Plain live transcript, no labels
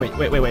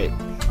Wait.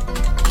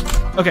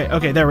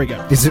 Okay, there we go.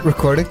 Is it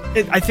recording?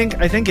 I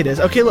think it is.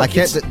 Okay, look. I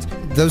can't.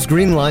 Those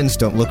green lines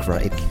don't look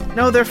right.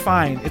 No, they're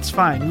fine. It's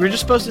fine. We were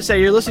just supposed to say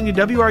you're listening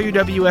to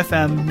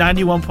WRUW-FM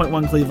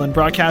 91.1 Cleveland,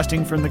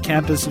 broadcasting from the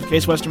campus of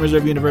Case Western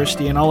Reserve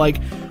University, and I'll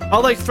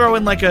throw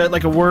in like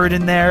a word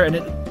in there. And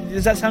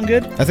does that sound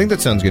good? I think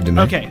that sounds good to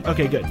me.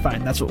 Okay, good,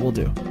 fine. That's what we'll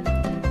do.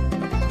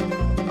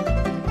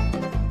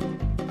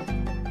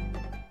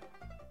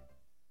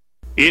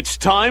 It's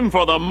time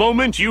for the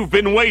moment you've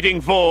been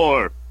waiting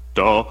for.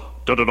 The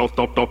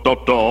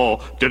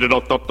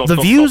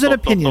views and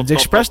opinions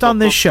expressed on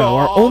this show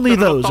are only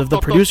those of the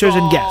producers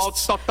and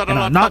guests, and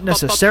are not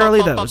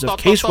necessarily those of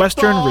Case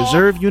Western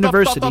Reserve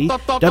University,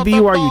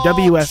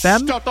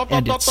 WRUW-FM,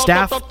 and its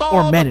staff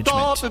or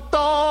management.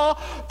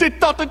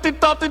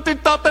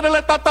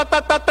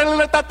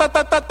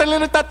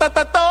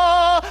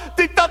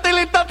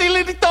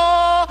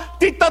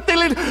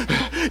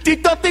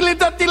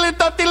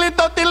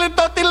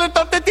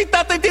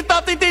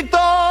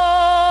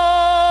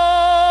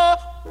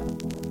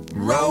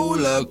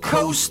 Roller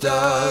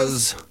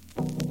coasters,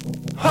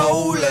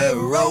 holy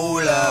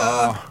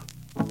roller.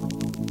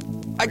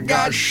 I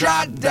got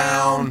shot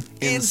down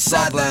in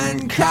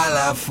Southern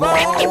California.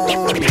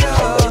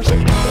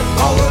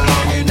 All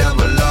along you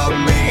never loved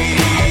me,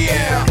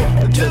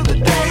 yeah. Until the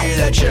day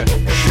that you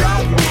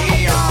shot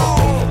me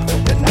off.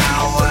 And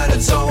now when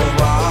it's over,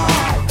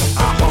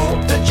 I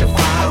hope that you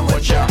find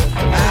what you're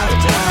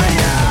after,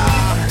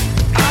 yeah.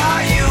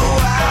 Are you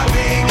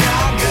having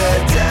a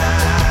good time?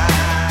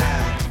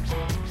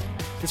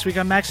 This week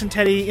on Max and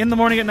Teddy, in the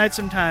morning at night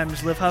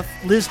sometimes,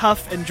 Liz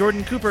Huff and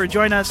Jordan Cooper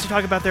join us to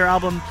talk about their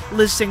album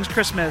Liz Sings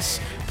Christmas,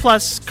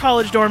 plus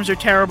college dorms are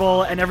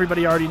terrible and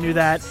everybody already knew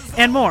that,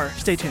 and more.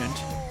 Stay tuned.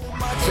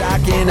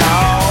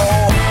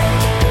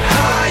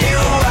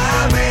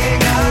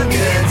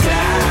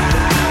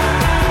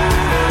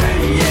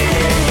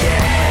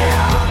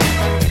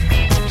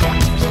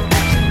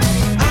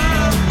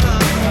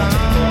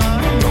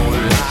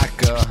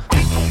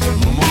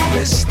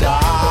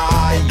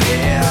 Star,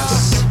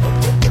 yes,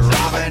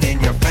 driving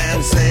in your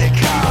fancy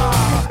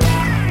car,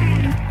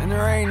 and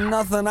there ain't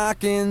nothing I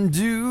can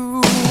do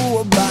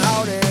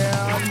about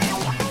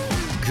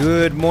it.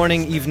 Good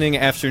morning, evening,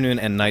 afternoon,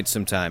 and night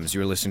sometimes.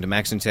 You're listening to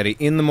Max and Teddy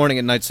in the morning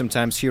at night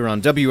sometimes here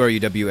on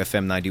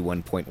WRUW-FM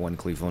 91.1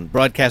 Cleveland,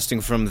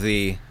 broadcasting from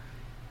the...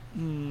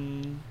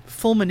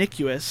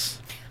 Fulminicuous.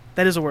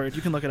 That is a word.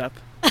 You can look it up.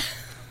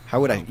 How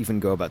would I even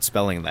go about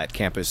spelling that?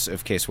 Campus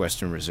of Case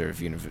Western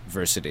Reserve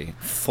University.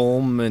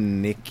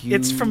 Fulminicular?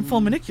 It's from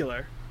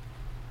fulminicular.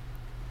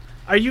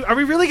 Are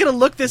we really going to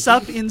look this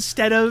up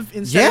instead of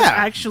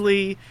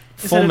actually...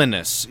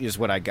 Fulminous is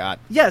what I got.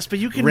 Yes, but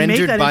you can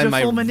rendered make that by into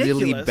my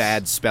fulminiculous. really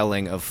bad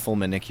spelling of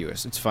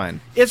fulminicuous. It's fine.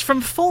 It's from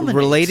fulminate.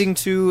 Relating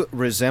to,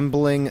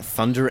 resembling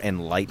thunder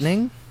and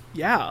lightning?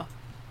 Yeah.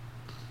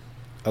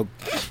 Oh.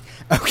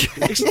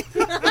 Okay.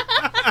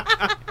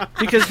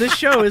 Because this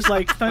show is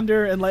like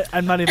thunder and light.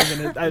 I'm not even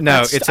going to...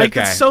 No, it's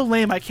okay. It's so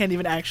lame I can't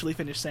even actually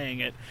finish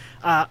saying it.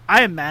 I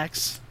am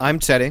Max. I'm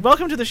Teddy.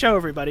 Welcome to the show,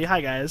 everybody. Hi,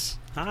 guys.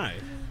 Hi.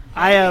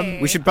 I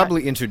am... We should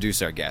probably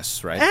introduce our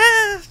guests, right?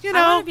 I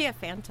want to be a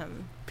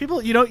phantom.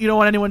 People, you don't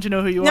want anyone to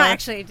know who you are? No,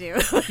 actually I do.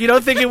 You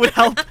don't think it would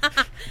help?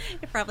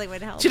 It probably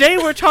would help. Today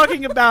we're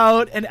talking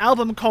about an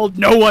album called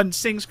No One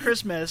Sings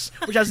Christmas,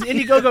 which has an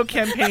Indiegogo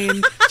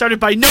campaign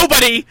started by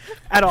nobody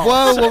at all.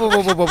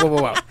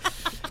 Whoa.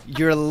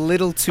 You're a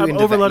little too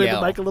into overloading that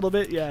yell. the mic a little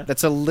bit, yeah.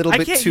 That's a little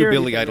bit too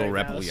Billy Idol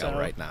right rebel now, yell so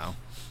right now.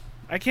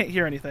 I can't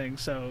hear anything,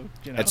 so,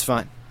 you know. That's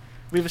fine.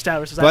 We've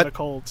established I have a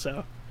cold,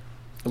 so.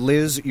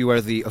 Liz, you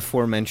are the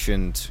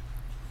aforementioned...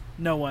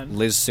 No one.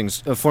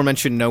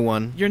 Aforementioned No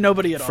One. You're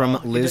nobody at all. From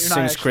Liz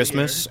Sings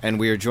Christmas, here. and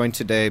we are joined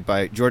today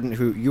by Jordan,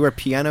 who you are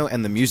piano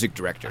and the music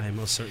director. I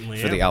most certainly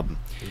for am. the album.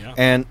 Yeah.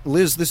 And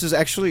Liz, this is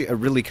actually a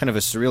really kind of a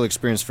surreal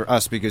experience for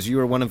us because you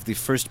are one of the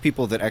first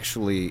people that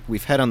actually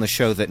we've had on the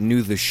show that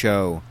knew the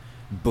show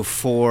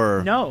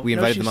before we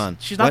invited them on.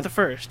 She's not the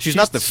first. She's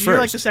not the first. You're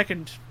like the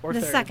second or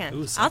third. The second.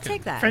 Ooh, second. I'll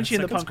take that. Frenchie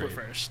and the Second's Punk were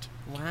great. first.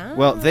 Wow.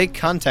 Well, they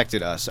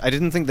contacted us. I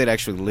didn't think they'd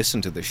actually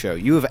listen to the show.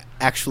 You have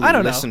actually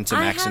listened to I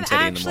Max and have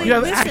Teddy in the actually morning. You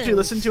have listened. actually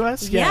listened to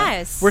us? Yeah.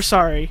 Yes. We're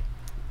sorry.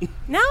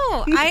 No,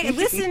 I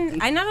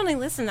listen. I not only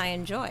listen, I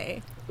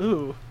enjoy.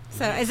 Ooh.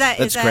 So is that...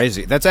 That's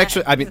crazy. That's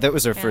actually... I mean, that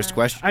was our first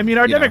question. I mean,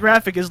 our you know.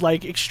 demographic is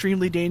like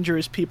extremely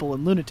dangerous people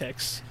and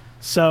lunatics.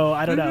 So,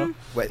 I don't know.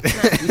 Wait.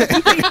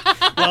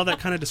 Well, that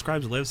kind of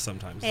describes Liz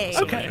sometimes. Hey.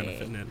 So Okay. kind of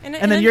fitting in.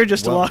 And then you're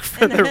just along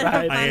for the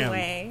ride. I am.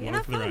 In Along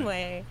a for the fun ride.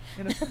 way.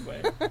 In a fun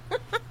way.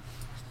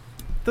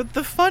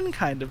 The fun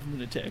kind of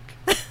lunatic.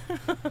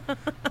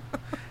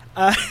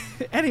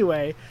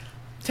 Anyway,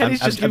 Teddy's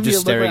I'm just giving me a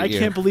just look like, staring I at you.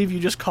 can't believe you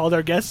just called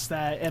our guests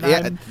that, and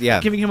I'm Yeah.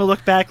 giving him a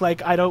look back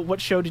like,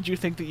 what show did you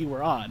think that you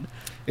were on?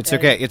 It's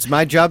okay. It's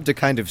my job to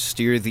kind of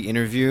steer the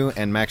interview,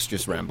 and Max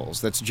just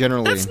rambles. That's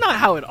generally... That's not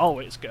how it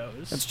always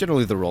goes. That's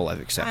generally the role I've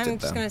accepted, I'm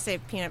just though. going to say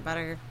peanut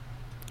butter.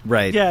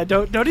 Right. Yeah,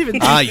 don't even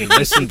You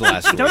listened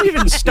last week. don't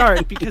even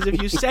start, because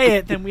if you say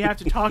it, then we have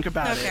to talk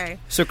about it. Okay.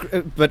 So,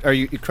 but are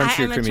you crunchy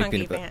I or am a creamy chunky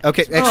peanut butter? fan.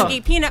 Okay, excellent.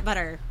 Chunky peanut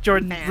butter.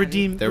 Jordan, fan.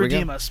 redeem There we go.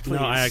 us, please.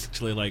 No, I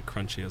actually like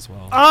crunchy as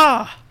well.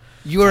 Ah,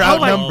 You are Oh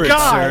my outnumbered,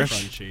 gosh. sir.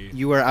 Crunchy.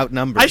 You are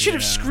outnumbered. I should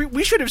have Yeah.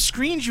 we should have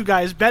screened you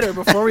guys better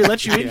before we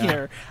let you in Yeah.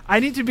 here. I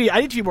need to be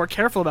more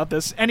careful about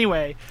this.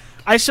 Anyway,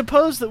 I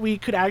suppose that we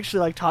could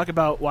actually talk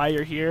about why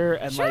you're here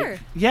and Sure.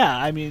 yeah,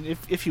 I mean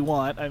if you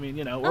want, I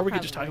mean, or we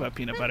could just talk probably. about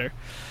peanut butter.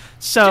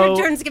 So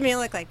Jordan's giving me a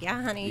look like,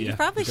 yeah, honey, you Yeah,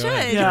 probably go should.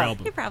 ahead. Yeah. Your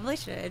album. You probably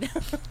should.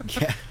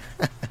 Yeah.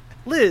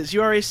 Liz,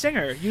 you are a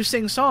singer. You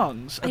sing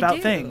songs I about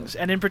do. things,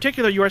 and in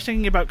particular, you are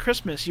singing about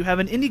Christmas. You have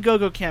an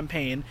Indiegogo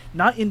campaign,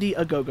 not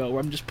Indie-A-Go-Go.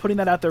 Where I'm just putting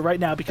that out there right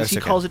now because That's he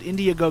okay. calls it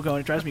Indie-A-Go-Go, and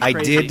it drives me I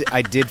crazy.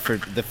 did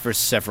for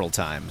several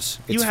times.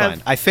 You It's have-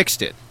 fine. I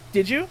fixed it.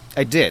 Did you?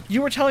 I did.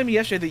 You were telling me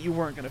yesterday that you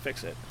weren't going to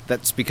fix it.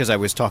 That's because I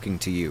was talking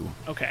to you.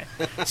 Okay.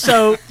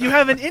 So you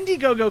have an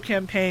Indiegogo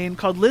campaign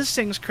called Liz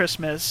Sings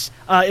Christmas.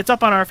 It's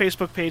up on our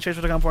Facebook page,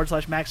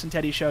 facebook.com/Max and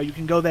Teddy Show. You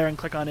can go there and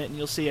click on it and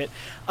you'll see it.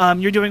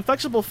 You're doing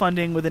flexible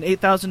funding with an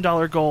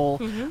 $8,000 goal,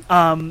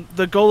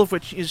 the goal of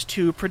which is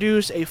to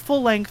produce a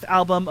full-length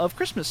album of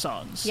Christmas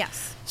songs.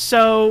 Yes.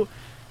 So,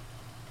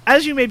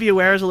 as you may be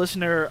aware as a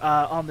listener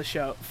of the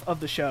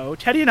show,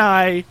 Teddy and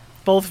I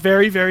both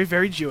very, very,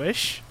 very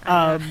Jewish.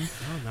 Oh,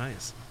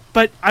 nice.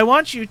 But I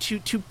want you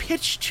to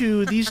pitch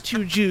to these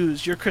two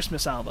Jews your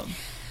Christmas album.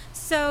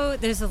 So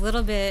there's a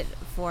little bit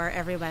for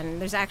everyone.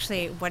 There's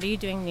actually, What Are You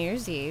Doing New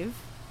Year's Eve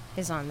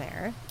is on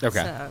there.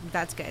 Okay. So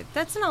that's good.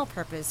 That's an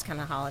all-purpose kind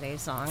of holiday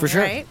song, For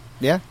sure. right?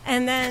 Yeah.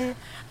 And then,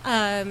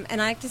 and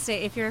I like to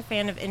say, if you're a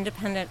fan of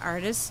independent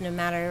artists, no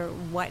matter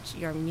what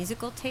your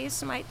musical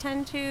taste might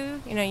tend to,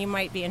 you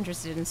might be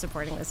interested in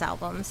supporting this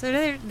album.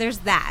 So there's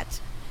that.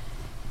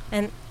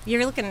 And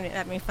you're looking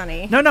at me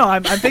funny. No,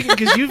 I'm thinking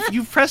because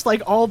you've pressed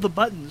like all the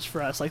buttons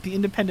for us. Like the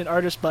independent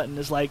artist button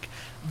is like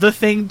the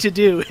thing to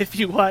do if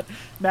you want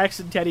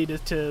Max and Teddy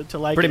to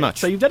like Pretty it. much.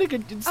 So you've done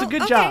it's a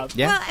good okay. job.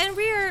 Yeah. Well,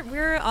 and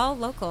we're all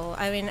local.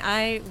 I mean,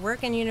 I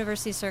work in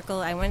University Circle.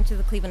 I went to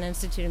the Cleveland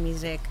Institute of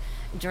Music.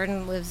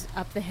 Jordan lives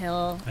up the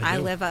hill. I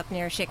do. live up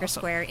near Shaker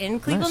Square in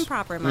Cleveland Nice.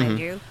 proper, mind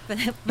you.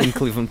 In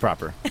Cleveland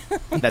proper.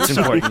 That's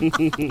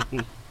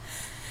important.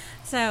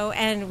 So,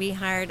 and we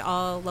hired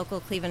all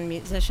local Cleveland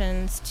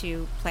musicians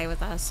to play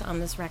with us on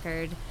this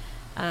record.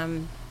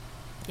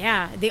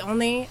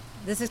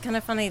 This is kind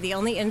of funny, the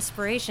only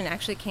inspiration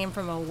actually came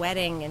from a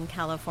wedding in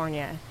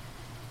California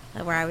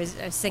where I was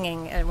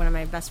singing at one of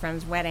my best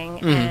friend's wedding,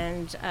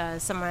 and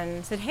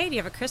someone said, "Hey, do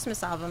you have a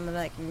Christmas album?" I'm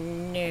like,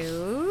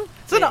 "No."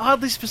 It's an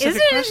oddly specific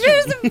Isn't it? question.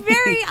 It was a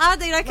very odd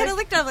thing. I kind of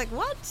looked at it like,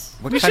 what?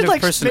 What We kind should, of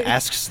like, person sp-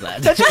 asks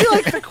that? That should be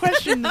like the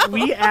question that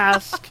we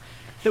ask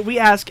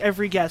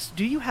every guest.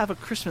 Do you have a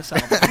Christmas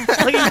album?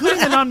 Like including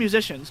the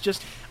non-musicians.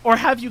 Or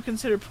have you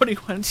considered putting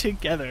one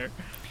together?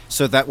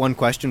 So that one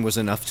question was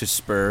enough to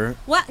spur.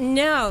 Well,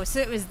 no.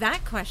 So it was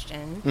that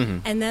question, Mm-hmm.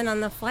 and then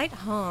on the flight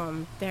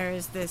home,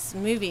 there's this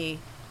movie.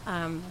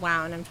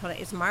 Wow, and I'm told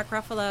it's Mark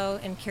Ruffalo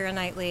and Keira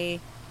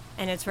Knightley,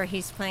 and it's where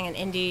he's playing an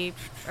indie,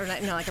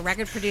 like a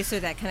record producer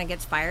that kind of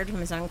gets fired from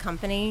his own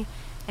company,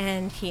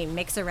 and he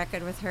makes a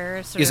record with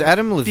her. Is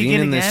Adam Levine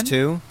Begin in this Again?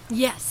 too?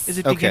 Yes. Is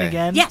it Okay. Begin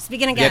Again? Yes,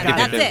 Begin Again. Yeah,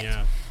 That's Begin it.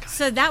 Yeah.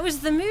 So that was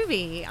the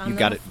movie. On You the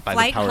got it by the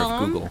flight power of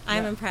home. Google.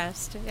 I'm Yeah.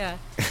 impressed. Yeah.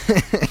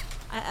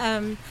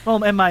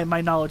 Well, and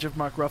my knowledge of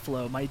Mark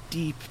Ruffalo, my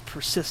deep,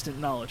 persistent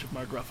knowledge of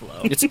Mark Ruffalo.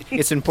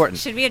 It's important.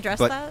 Should we address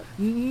But- that?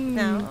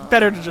 No.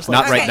 Better to just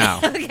Not let right Okay. now.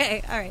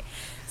 Okay, all right.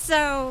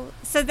 So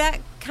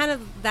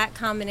that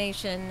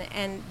combination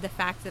and the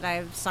fact that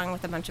I've sung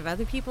with a bunch of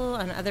other people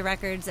on other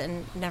records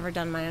and never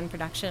done my own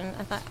production,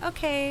 I thought,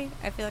 okay,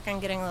 I feel like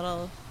I'm getting a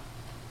little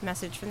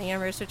message from the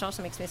universe, which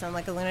also makes me sound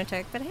like a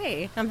lunatic, but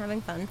hey, I'm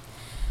having fun.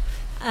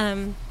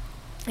 And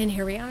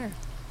here we are.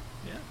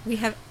 Yeah. We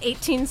have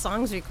 18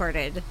 songs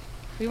recorded.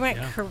 We went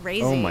Yeah.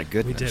 crazy. Oh my We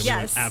goodness. did.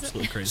 Yes. We went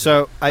absolutely crazy.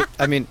 So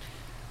I mean,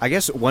 I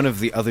guess one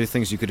of the other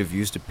things you could have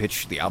used to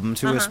pitch the album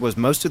to us was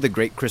most of the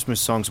great Christmas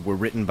songs were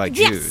written by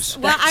Yes. Jews.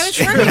 Well, I was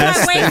working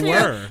Yes, my way they through.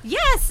 were.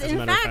 Yes, As a in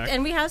matter of fact, fact.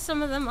 and we have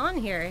some of them on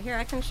here. Here,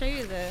 I can show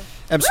you the.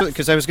 Absolutely,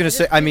 because I was going to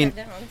say, Just I put mean,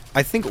 that down.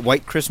 I think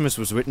White Christmas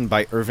was written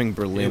by Irving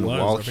Berlin It was,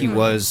 while Irving he Berlin.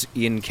 was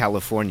in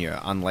California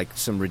on like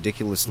some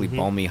ridiculously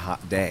balmy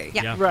hot day.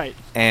 Yeah. Yeah. Right.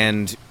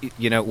 And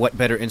what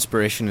better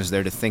inspiration is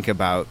there to think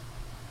about?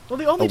 Well,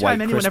 the only A white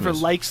time anyone ever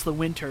Christmas. likes the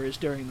winter is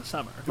during the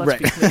summer. Let's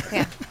Right. be clear.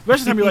 Yeah. The rest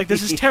of the time you're like,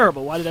 this is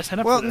terrible. Why did I sign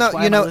up Well, for this? no,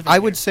 Why am living I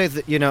here? would say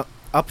that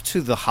up to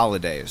the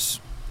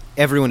holidays,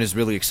 everyone is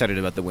really excited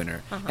about the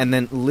winter, and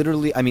then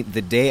literally, I mean,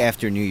 the day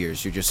after New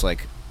Year's, you're just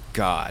like,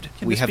 God,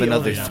 Can we this have be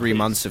another over now, 3 please?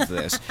 months of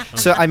this.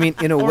 So I mean,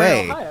 in a Or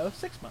way. in Ohio,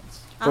 6 months.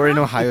 Or in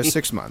Ohio,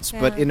 6 months.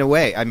 But Yeah. in a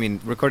way, I mean,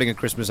 recording a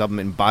Christmas album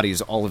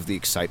embodies all of the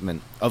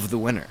excitement of the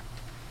winter.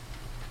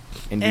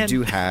 And you And-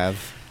 do have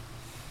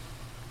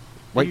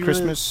White you really-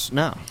 Christmas.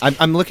 No,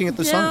 I'm looking at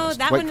the No, song list.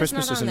 that White one is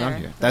Christmas not on isn't on there,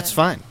 here. That's but-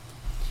 fine.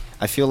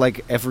 I feel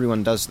like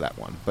everyone does that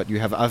one. But you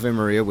have Ave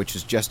Maria, which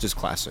is just as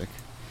classic.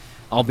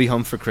 I'll Be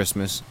Home for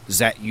Christmas,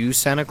 Zat You,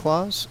 Santa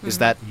Claus? Is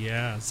that...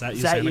 Yeah, Zat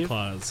You, Zat Santa You?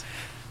 Claus.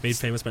 Made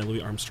famous by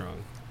Louis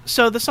Armstrong.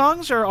 So the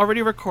songs are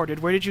already recorded.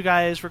 Where did you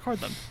guys record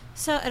them?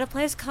 So at a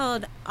place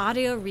called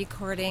Audio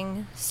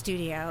Recording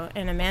Studio,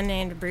 and a man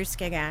named Bruce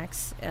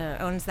Gigax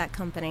owns that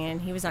company,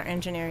 and he was our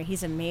engineer.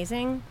 He's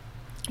amazing.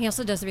 He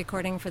also does the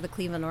recording for the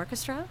Cleveland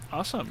Orchestra.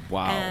 Awesome.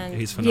 Wow. And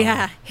He's phenomenal.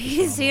 Yeah,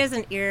 He's he has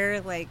an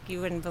ear like you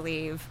wouldn't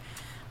believe.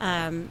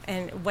 And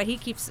what he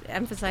keeps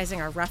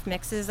emphasizing are rough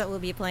mixes that we'll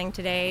be playing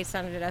today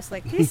sounded to us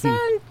like, they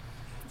sound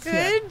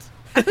good.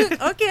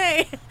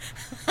 Okay.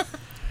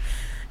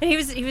 And he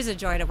was a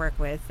joy to work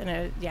with,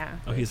 and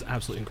Oh, he's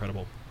absolutely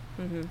incredible.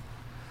 Mm-hmm.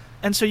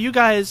 And so you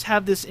guys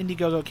have this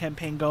Indiegogo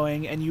campaign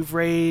going, and you've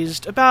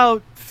raised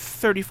about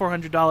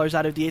 $3,400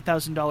 out of the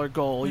 $8,000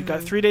 goal. You've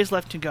got 3 days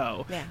left to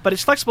go. Yeah. But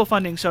it's flexible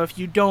funding, so if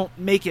you don't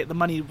make it, the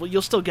money, well,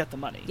 you'll still get the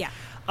money. Yeah.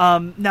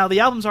 Now, the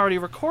album's already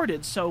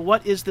recorded, so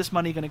what is this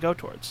money going to go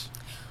towards?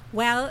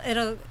 Well,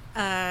 it'll.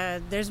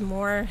 There's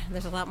more.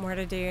 There's a lot more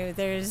to do.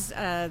 There's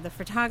the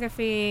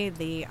photography,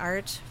 the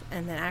art,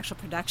 and the actual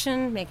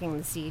production, making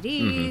the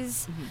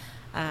CDs,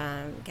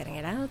 getting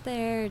it out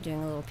there,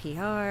 doing a little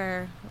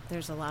PR.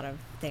 There's a lot of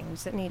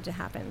things that need to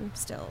happen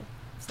still.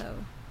 So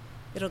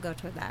it'll go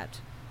toward that.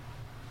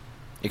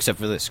 Except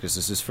for this, because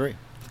this is free.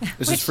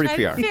 This Which is free I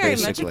PR, very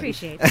basically. much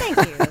appreciate. Thank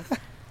you.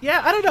 Yeah,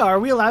 I don't know. Are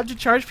we allowed to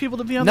charge people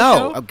to be on the No.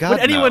 show? Oh, God, would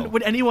anyone, no.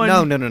 Would anyone? No.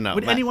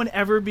 Would Matt. anyone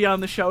ever be on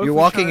the show? if You're we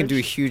walking into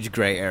a charged? huge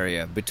gray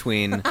area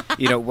between,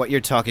 what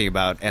you're talking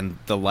about and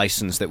the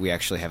license that we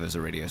actually have as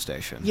a radio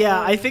station. Yeah,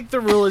 I think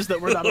the rule is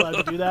that we're not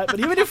allowed to do that. But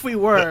even if we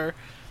were,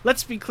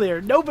 let's be clear,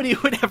 nobody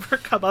would ever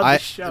come on the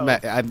show.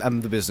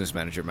 I'm the business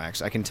manager,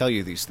 Max. I can tell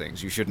you these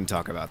things. You shouldn't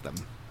talk about them.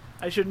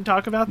 I shouldn't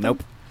talk about them?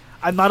 Nope.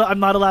 I'm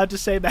not allowed to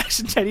say Max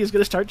and Teddy is going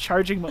to start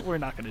charging, but we're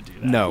not going to do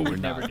that. No, we we're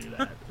would not. never do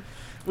that.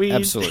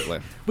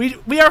 Absolutely.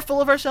 We are full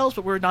of ourselves,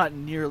 but we're not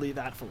nearly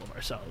that full of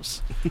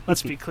ourselves.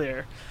 Let's be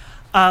clear.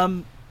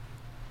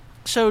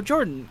 So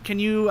Jordan, can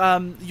you?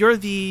 You're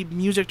the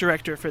music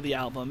director for the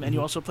album, and you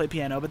also play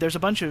piano. But there's a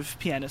bunch of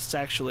pianists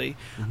actually.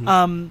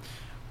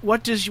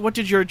 What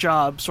did your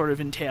job sort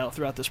of entail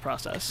throughout this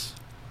process?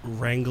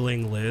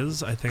 Wrangling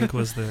Liz, I think,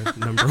 was the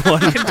number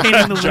one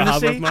Containing the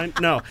job lunacy? of mine.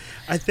 No,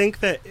 I think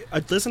that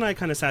Liz and I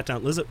kind of sat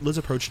down. Liz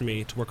approached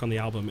me to work on the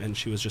album, and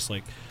she was just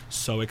like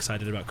so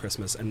excited about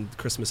Christmas, and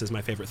Christmas is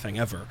my favorite thing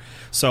ever.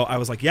 So I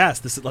was like,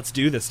 yes, let's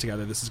do this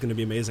together. This is going to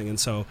be amazing. And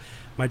so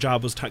my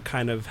job was to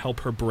kind of help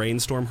her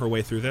brainstorm her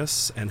way through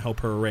this and help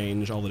her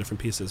arrange all the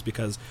different pieces,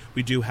 because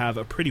we do have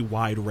a pretty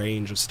wide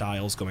range of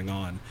styles going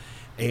on.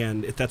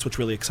 And that's what's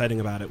really exciting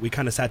about it. We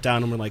kind of sat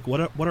down and we're like, what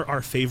are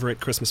our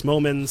favorite Christmas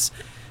moments?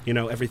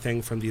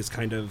 Everything from these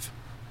kind of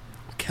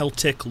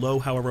Celtic, low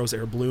how a rose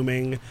air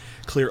blooming,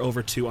 clear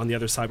over to, on the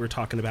other side, we're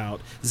talking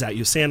about Zat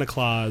You, Santa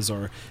Claus,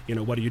 or,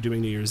 what are you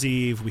doing New Year's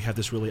Eve? We had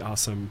this really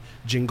awesome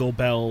jingle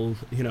bell,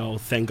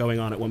 thing going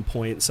on at one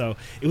point. So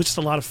it was just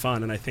a lot of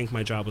fun, and I think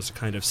my job was to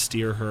kind of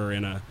steer her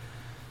in a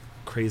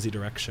crazy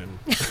direction.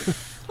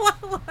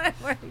 Why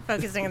are we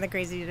focusing on the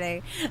crazy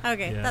today?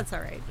 Okay, Yeah. that's all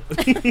right.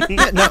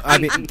 No, I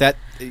mean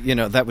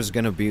that was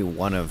going to be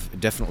one of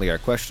definitely our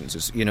questions.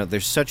 Is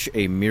there's such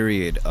a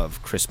myriad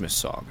of Christmas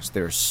songs.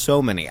 There are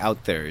so many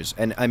out there,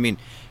 and I mean,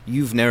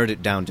 you've narrowed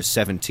it down to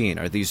 17.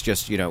 Are these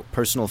just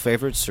personal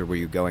favorites, or were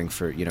you going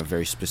for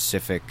very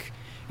specific,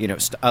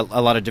 a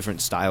lot of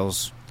different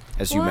styles,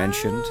 as you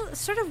mentioned?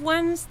 Sort of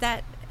ones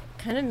that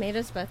kind of made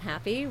us both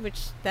happy,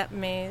 which that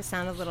may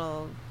sound a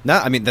little... No,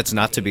 I mean, that's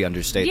not to be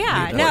understated.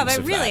 Yeah, the no, importance but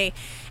of really. that.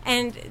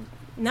 And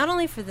not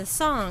only for the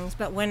songs,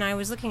 but when I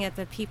was looking at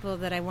the people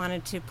that I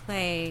wanted to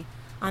play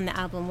on the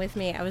album with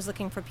me, I was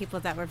looking for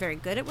people that were very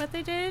good at what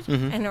they did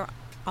and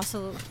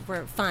also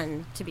were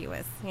fun to be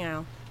with,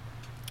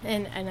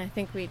 And I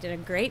think we did a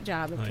great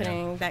job of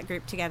putting that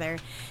group together.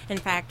 In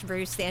fact,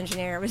 Bruce, the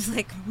engineer, was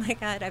like, oh my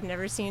God, I've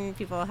never seen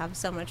people have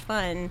so much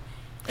fun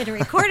in a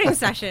recording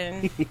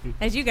session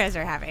as you guys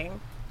are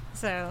having.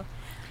 So...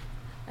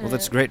 Well,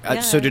 that's great. yeah.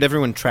 So did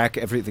everyone track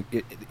everything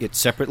it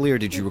separately, or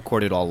did you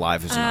record it all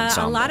live as an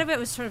ensemble? A lot of it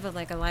was sort of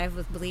like a live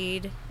with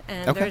Bleed,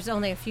 and Okay. there's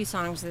only a few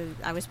songs that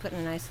I was put in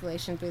an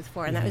isolation booth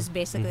for, and that was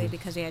basically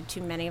because we had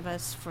too many of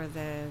us for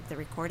the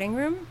recording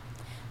room.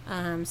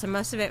 So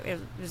most of it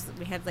was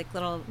we had like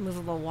little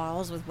movable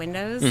walls with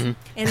windows in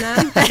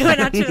them that went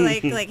out to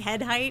like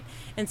head height,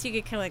 and so you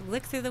could kind of like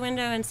look through the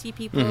window and see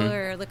people,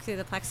 or look through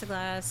the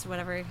plexiglass,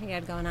 whatever you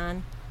had going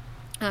on.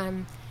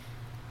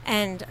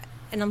 And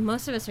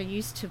most of us are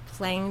used to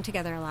playing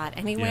together a lot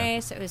anyway,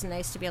 so it was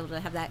nice to be able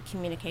to have that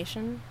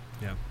communication.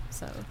 Yeah.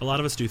 So A lot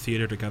of us do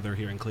theater together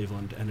here in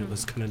Cleveland, and it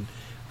was kind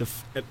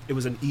of it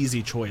was an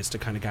easy choice to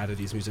kind of gather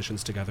these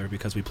musicians together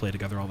because we play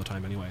together all the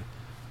time anyway.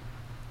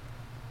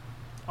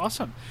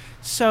 Awesome.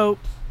 So,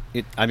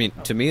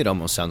 To me, it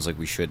almost sounds like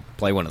we should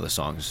play one of the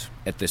songs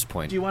at this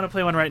point. do you want to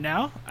play one right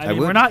now? I mean,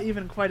 would. we're not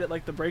even quite at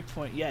like the break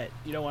point yet.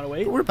 You don't want to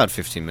wait? We're about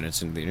 15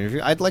 minutes into the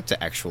interview. I'd like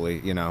to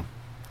actually,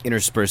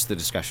 intersperse the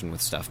discussion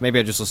with stuff. Maybe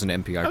I just listen to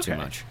NPR too Okay.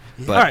 much.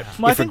 All But right.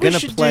 Well, I if we're think we going to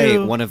should play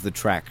do- one of the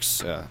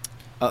tracks,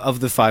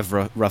 Of the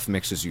 5 rough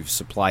mixes you've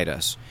supplied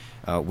us,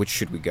 which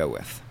should we go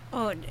with?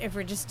 Oh, if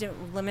we're just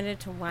limited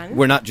to one?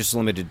 We're not just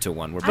limited to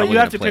one. We're But probably you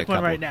have gonna to play pick a one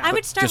couple. right now. I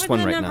would start Just with one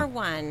the right number now.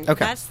 1.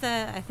 Okay.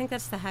 I think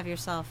that's the Have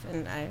Yourself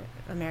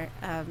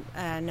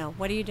and no.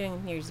 What are you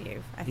doing New Year's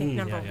Eve? I think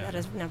that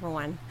is number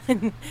 1.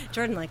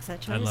 Jordan likes that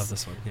choice. I love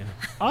this one. Yeah.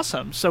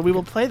 Awesome. So we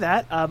will play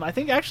that. I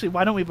think actually,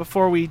 why don't we,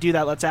 before we do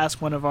that, let's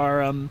ask one of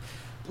our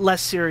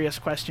less serious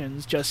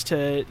questions, just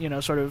to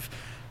sort of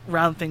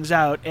round things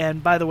out.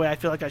 And by the way, I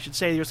feel like I should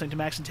say you're listening to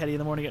Max and Teddy in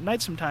the morning at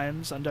night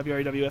sometimes on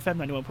WRUW-FM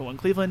 91.1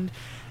 Cleveland.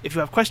 If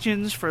you have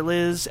questions for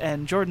Liz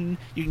and Jordan,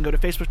 you can go to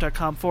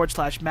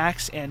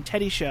facebook.com/Max and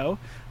Teddy Show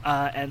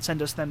and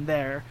send us them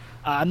there.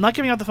 I'm not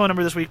giving out the phone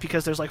number this week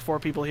because there's like 4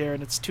 people here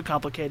and it's too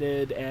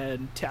complicated,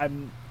 and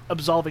I'm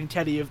absolving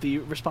Teddy of the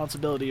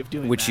responsibility of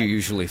doing Which that. you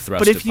usually thrust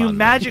But if you upon me.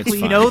 magically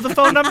It's fine. know the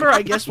phone number,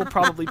 I guess we'll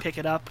probably pick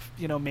it up,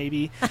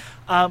 maybe.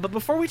 But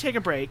before we take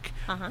a break,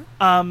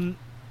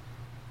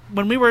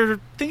 when we were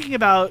thinking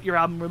about your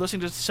album, we were listening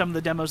to some of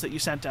the demos that you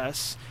sent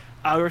us.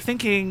 We were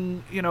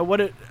thinking,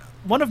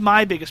 one of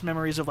my biggest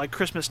memories of like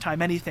Christmas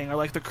time anything are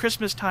like the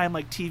Christmas time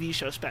like TV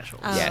show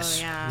specials. Oh,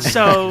 Yes. yeah.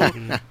 So,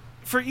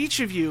 for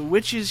each of you,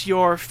 which is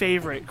your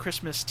favorite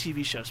Christmas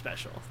TV show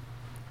special?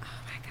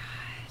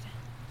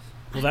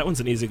 Well, that one's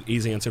an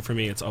easy answer for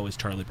me. It's always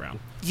Charlie Brown.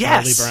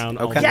 Yes. Charlie Brown,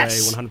 all Okay. the way,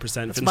 Yes.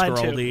 100%. That's Vince mine,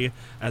 too. Guaraldi,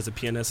 as a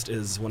pianist,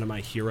 is one of my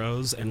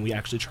heroes, and we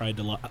actually tried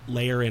to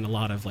layer in a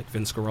lot of like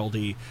Vince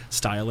Guaraldi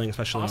styling,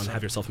 especially Awesome. on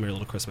Have Yourself a Merry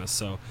Little Christmas.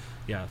 So,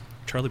 yeah,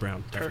 Charlie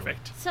Brown. Definitely.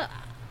 Perfect. So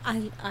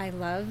I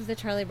love the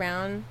Charlie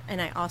Brown,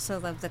 and I also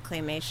love the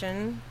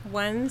claymation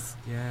ones.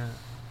 Yeah.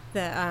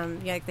 The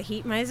like the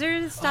Heat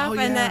Miser stuff, Oh,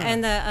 and yeah.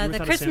 the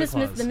Without a Christmas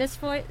Santa Claus. the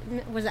Misfit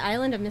was it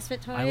Island of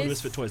Misfit Toys. Island of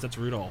Misfit Toys. That's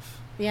Rudolph.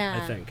 Yeah,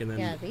 I think. And then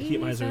yeah, Heat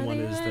Miser these are one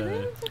the is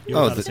islands the... of You're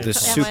Oh, Without a the Santa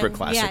Claus. super one.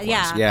 classic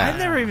Yeah, ones. yeah. I've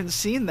never even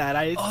seen that.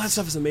 Oh, that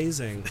stuff is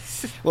amazing.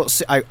 Well,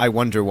 see, I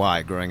wonder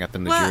why, growing up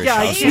in the Jewish yeah,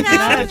 I house. can't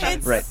imagine.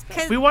 it's Right.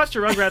 'cause- We watched a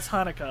Rugrats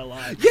Hanukkah a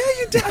lot. Yeah,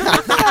 you did. I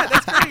love that.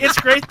 That's great. It's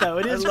great, though.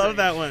 It I is love great.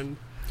 that one.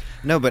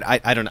 No, but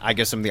I don't. I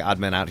guess I'm the odd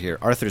man out here.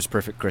 Arthur's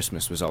Perfect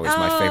Christmas was always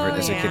my Oh, favorite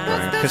as a yeah. kid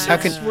growing up. Because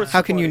That's how worth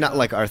can you supporting. not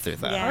like Arthur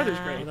though? Yeah. Arthur's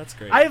great. Oh, that's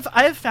great.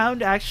 I have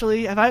found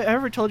actually. Have I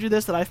ever told you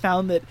this, that I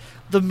found that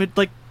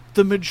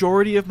the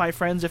majority of my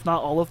friends, if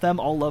not all of them,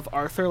 all love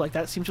Arthur. Like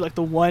that seems to be like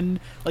the one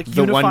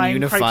unifying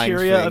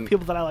criteria thing. of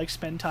people that I like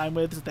spend time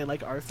with is that they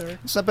like Arthur.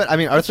 It's not bad. I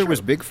mean, Arthur was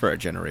true. big for our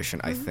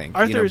generation, I think.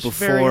 Arthur is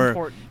before, very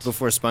important.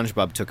 Before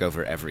SpongeBob took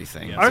over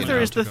everything. Yeah, Arthur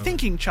is took the over.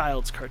 thinking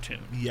child's cartoon.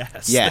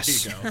 Yes.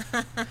 Yes. There you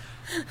go.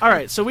 All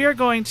right, so we are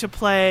going to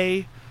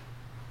play.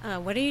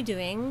 what are you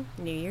doing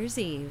New Year's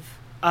Eve?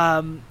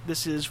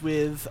 This is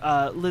with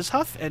Liz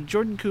Huff and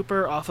Jordan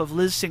Cooper off of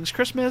Liz Sings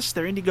Christmas.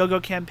 Their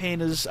Indiegogo campaign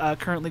is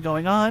currently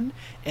going on,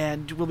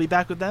 and we'll be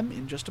back with them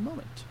in just a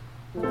moment.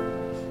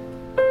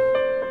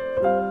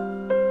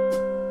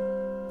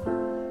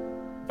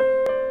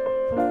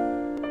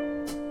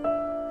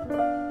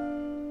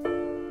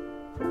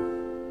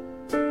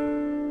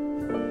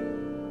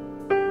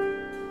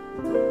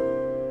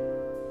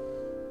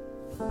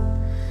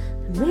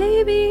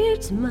 Maybe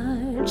it's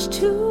much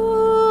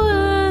too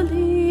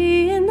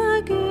early in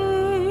the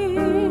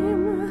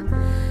game.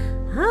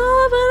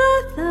 Oh, but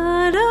I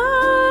thought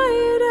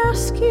I'd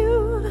ask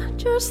you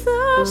just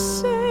the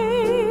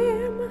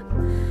same.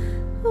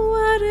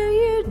 What are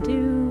you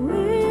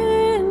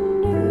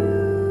doing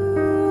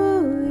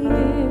New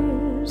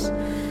Year's?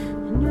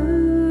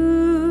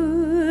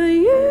 New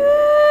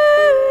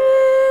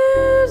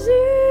Year's Eve.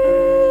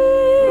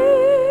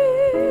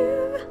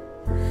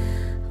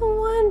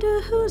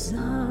 Wonder whose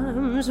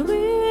arms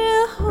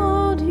will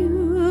hold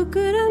you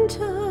good and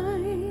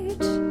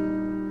tight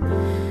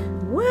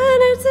when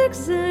it's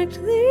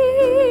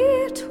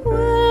exactly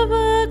 12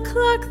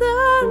 o'clock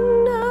the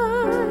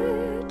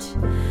night,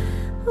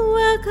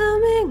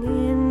 welcoming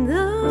in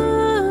the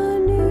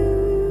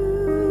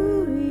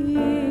new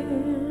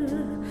year,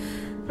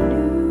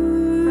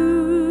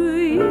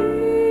 New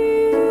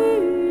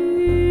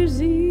Year's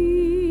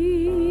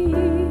Eve.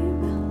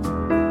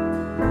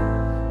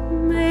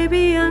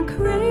 Maybe I'm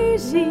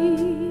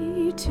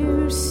crazy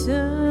to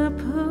suppose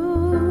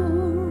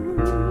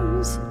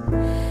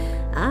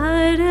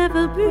I'd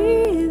ever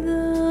be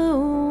the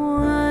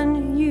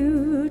one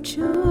you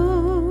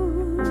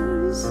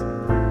chose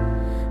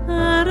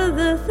out of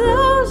the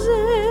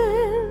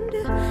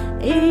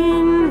 1,000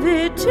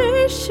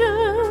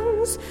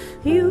 invitations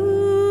you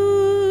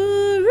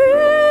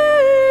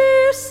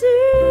receive.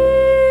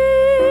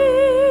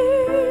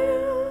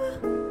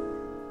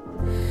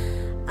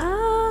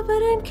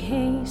 But in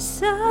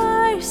case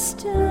I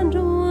stand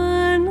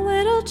one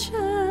little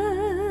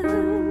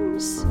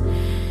chance,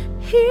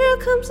 here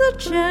comes the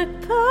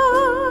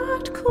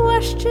jackpot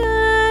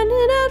question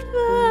in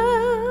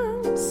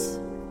advance.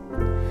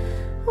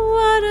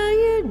 What are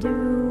you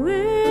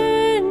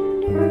doing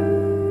New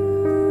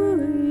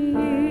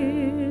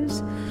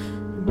Year's?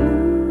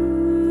 New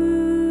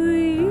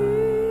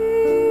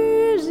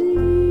Year's Eve.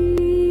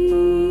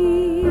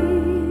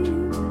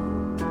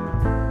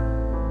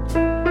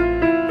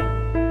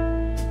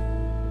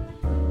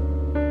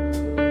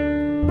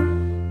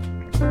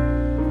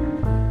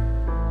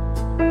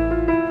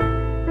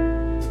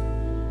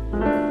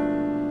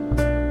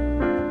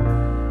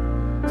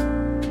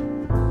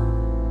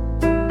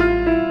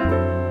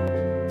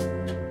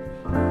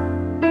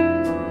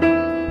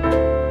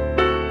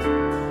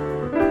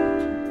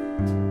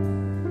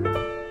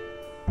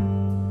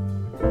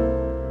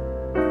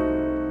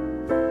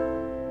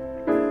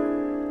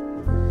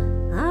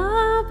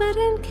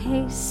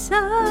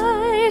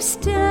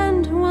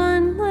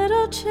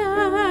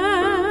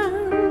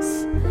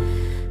 chance.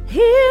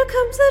 Here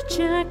comes the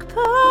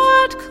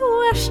jackpot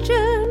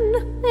question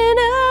in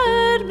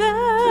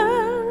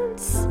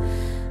advance.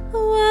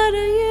 What do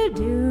you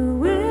do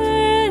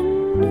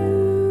when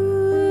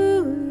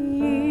New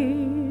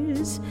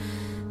Year's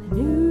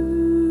Eve?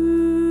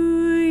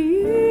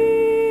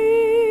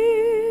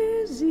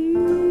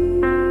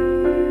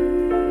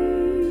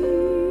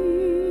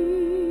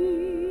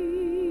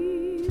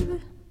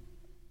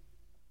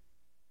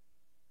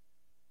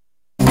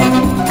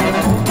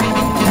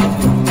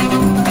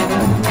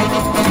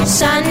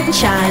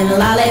 Sunshine,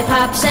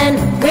 lollipops,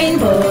 and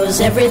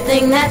rainbows.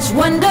 Everything that's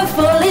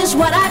wonderful is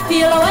what I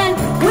feel when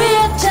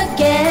we're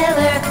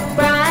together.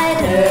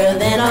 Brighter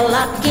than a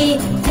lucky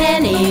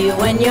penny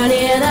when you're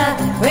near.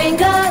 The rain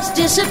goes,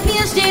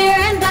 disappears, dear,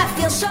 and I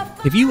feel so.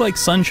 If you like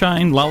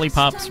sunshine,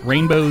 lollipops,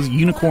 rainbows,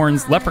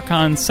 unicorns,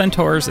 leprechauns,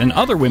 centaurs, and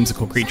other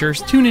whimsical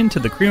creatures, tune in to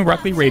the Cream of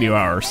Broccoli Radio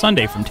Hour,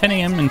 Sunday from 10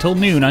 a.m. until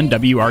noon on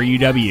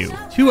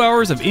WRUW. 2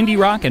 hours of indie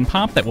rock and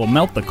pop that will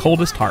melt the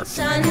coldest heart.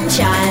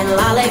 Sunshine,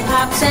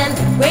 lollipops,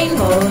 and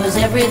rainbows.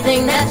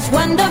 Everything that's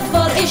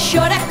wonderful is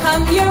sure to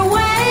come your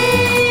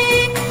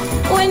way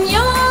when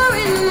you're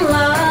in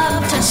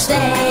love to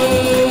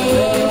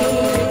stay.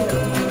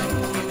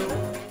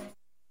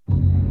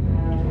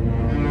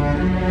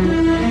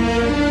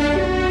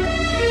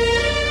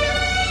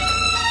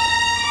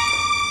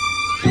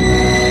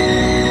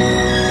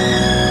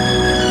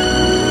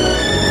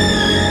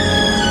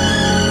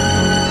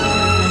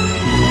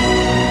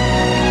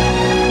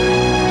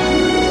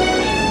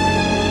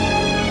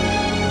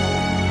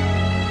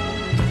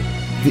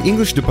 The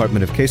English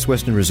department of Case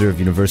Western Reserve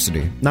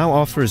University now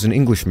offers an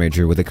English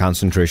major with a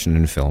concentration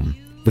in film.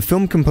 The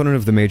film component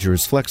of the major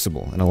is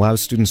flexible and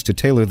allows students to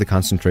tailor the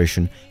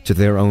concentration to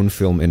their own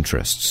film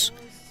interests.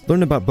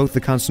 Learn about both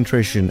the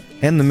concentration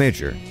and the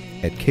major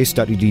at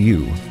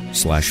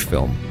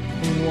case.edu/film.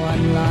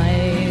 One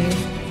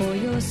life for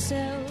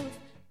yourself.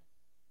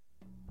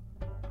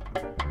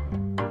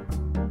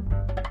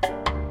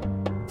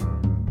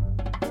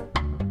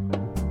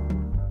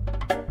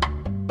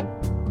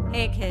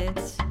 Hey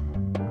kids,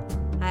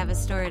 I have a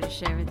story to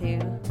share with you.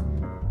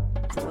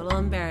 It's a little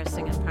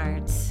embarrassing at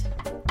parts.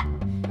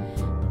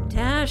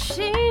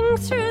 Dashing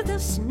through the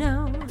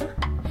snow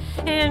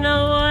in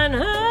a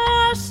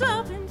one-horse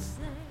open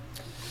sleigh.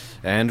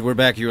 And we're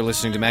back. You're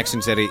listening to Max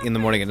and Teddy in the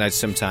morning at night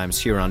sometimes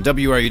here on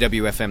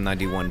WRUW-FM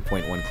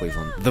 91.1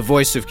 Cleveland, the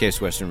voice of Case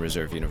Western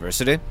Reserve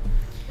University.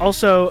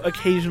 Also,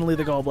 occasionally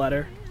the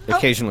gallbladder.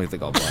 Occasionally the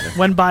gallbladder.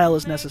 When bile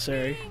is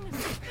necessary.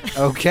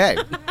 Okay.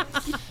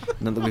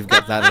 Now that we've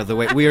got that out of the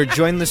way, we are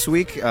joined this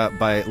week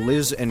by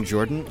Liz and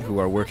Jordan, who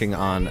are working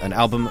on an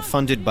album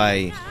funded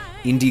by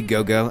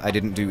Indiegogo. I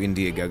didn't do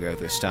Indiegogo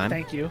this time.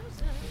 Thank you.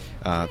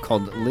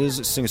 Called Liz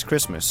Sings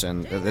Christmas,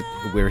 and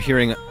we're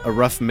hearing a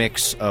rough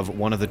mix of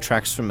one of the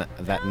tracks from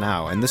that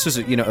now. And this is,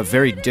 a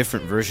very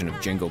different version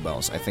of Jingle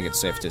Bells, I think it's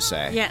safe to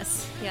say.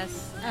 Yes.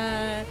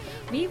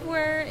 We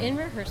were in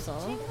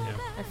rehearsal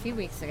a few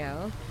weeks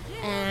ago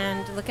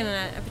and looking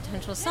at a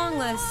potential song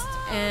list,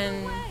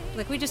 and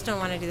we just don't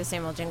want to do the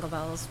same old Jingle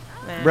Bells.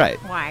 Right.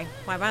 Why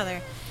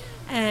bother?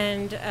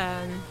 And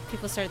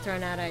people started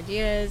throwing out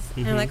ideas,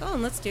 and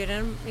and let's do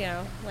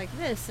it like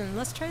this, and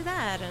let's try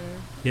that.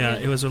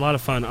 And it was a lot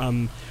of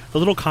fun. The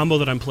little combo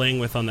that I'm playing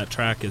with on that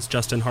track is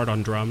Justin Hart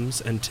on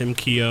drums and Tim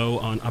Keogh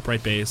on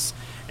upright bass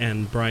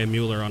and Brian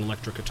Mueller on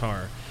electric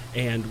guitar.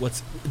 And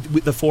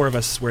the four of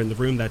us were in the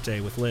room that day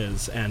with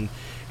Liz, and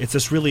it's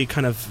this really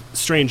kind of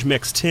strange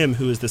mix. Tim,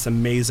 who is this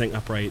amazing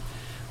upright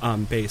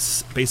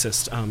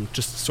bassist,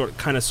 just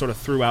sort of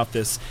threw out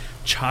this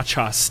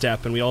cha-cha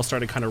step, and we all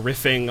started kind of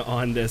riffing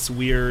on this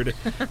weird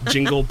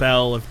jingle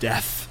bell of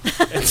death.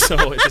 And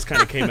so it just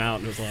kind of came out,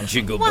 and it was a lot of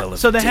Jingle fun. bell of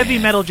So the death. heavy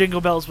metal Jingle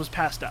Bells was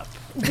passed up.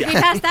 we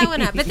passed that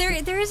one up. But there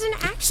is an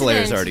accident.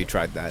 Slayer's already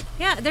tried that.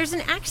 Yeah, there's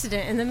an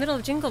accident in the middle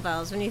of Jingle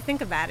Bells when you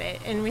think about it.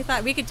 And we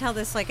thought we could tell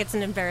this like it's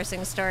an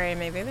embarrassing story.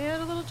 Maybe they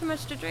had a little too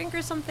much to drink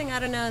or something. I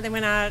don't know. They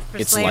went out for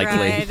It's sleigh likely.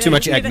 ride. Too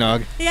much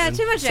eggnog. Yeah, And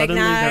too much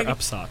suddenly eggnog. they're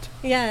upsot.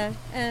 Yeah,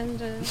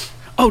 and...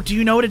 Oh, do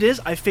you know what it is?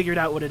 I figured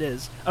out what it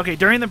is. Okay,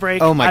 during the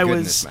break, Oh my I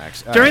goodness, was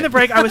Max. All during right. the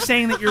break I was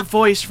saying that your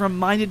voice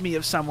reminded me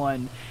of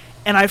someone,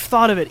 and I've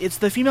thought of it. It's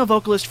the female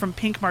vocalist from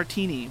Pink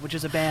Martini, which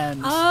is a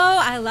band. Oh,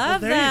 I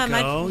love there you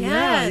them. go.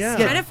 Yes, Yeah.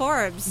 Greta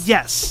Forbes.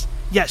 Yes,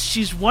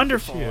 she's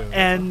wonderful, Cute.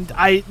 and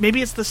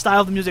maybe it's the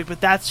style of the music,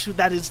 but that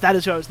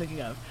is who I was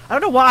thinking of. I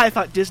don't know why I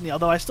thought Disney,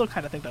 although I still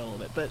kind of think that a little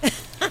bit.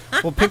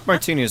 But Well, Pink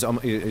Martini is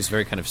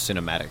very kind of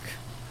cinematic.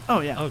 oh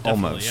yeah, Oh, definitely,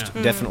 Almost.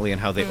 yeah. Definitely in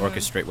how they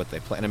orchestrate what they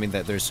play. And I mean,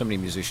 there's so many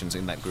musicians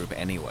in that group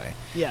anyway.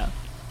 yeah.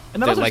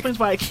 And that They're also like- explains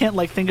why I can't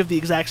think of the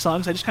exact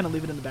songs. I just kind of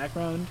leave it in the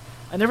background.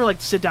 I never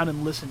sit down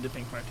and listen to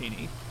Pink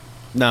Martini.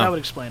 That would No,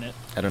 explain it.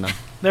 I don't know.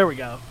 There we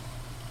go.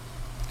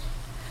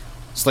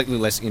 Slightly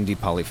less indie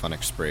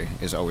polyphonic spree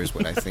is always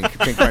what I think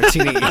Pink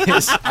Martini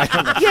is. I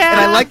don't know. Yeah.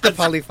 And I like the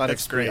polyphonic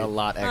that's spree great. a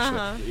lot, actually.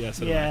 Uh-huh. Yes,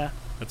 Yeah.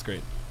 that's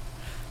great.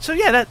 So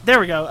yeah, there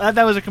we go.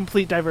 That was a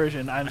complete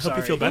diversion. I hope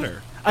you feel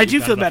better. I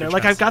do feel better.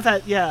 Like I've got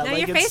that. Yeah. No,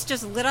 like your face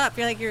just lit up.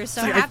 You're like you're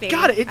so like, happy. I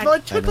got it. It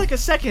took like a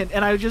second,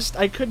 and I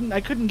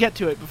couldn't get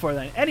to it before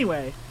then.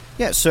 Anyway.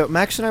 Yeah, so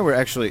Max and I were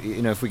actually,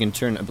 if we can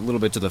turn a little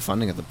bit to the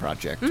funding of the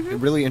project,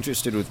 really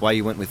interested with why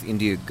you went with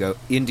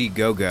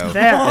Indiegogo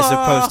as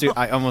opposed to,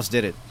 I almost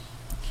did it.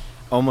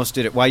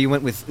 Why you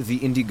went with the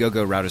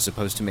Indiegogo route as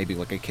opposed to maybe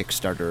like a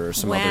Kickstarter or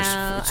some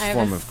other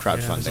form of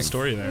crowdfunding. There's a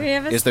story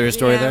there. Is there a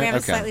story there? We have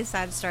Okay. a slightly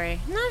sad story.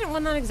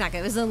 Not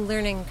exactly. It was a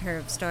learning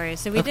curve story.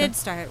 So we did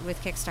start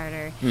with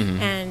Kickstarter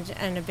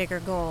and a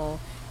bigger goal,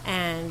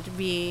 and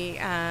we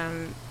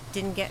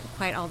didn't get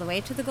quite all the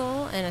way to the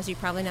goal. And as you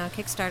probably know,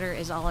 Kickstarter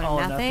is all or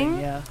nothing.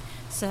 Yeah.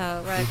 So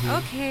we're like,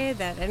 okay,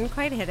 that didn't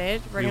quite hit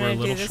it. We're going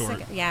to do this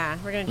again. Yeah,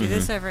 we're going to do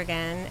this over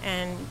again,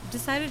 and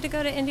decided to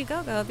go to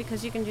Indiegogo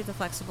because you can do the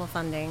flexible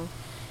funding,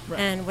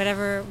 and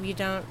whatever we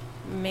don't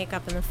make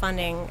up in the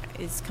funding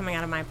is coming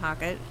out of my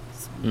pocket,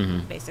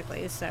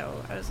 basically.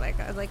 So I was like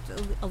a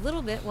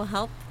little bit will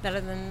help better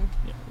than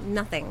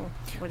nothing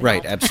would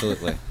Right, help.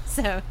 absolutely.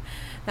 So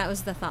that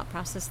was the thought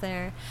process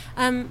there.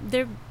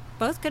 They're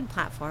both good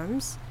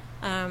platforms.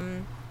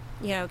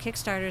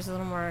 Kickstarter is a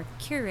little more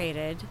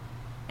curated,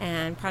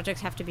 and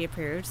projects have to be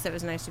approved, so it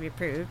was nice to be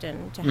approved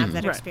and to have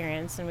that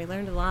experience, and we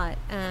learned a lot.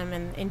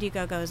 And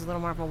Indiegogo is a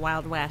little more of a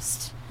Wild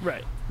West.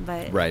 Right.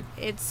 But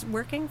it's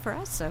working for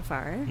us so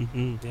far.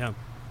 Yeah.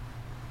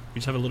 We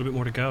just have a little bit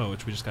more to go,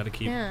 which we just got to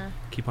keep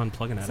on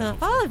plugging at it. So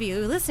if all of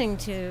you listening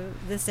to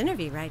this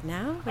interview right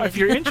now... if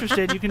you're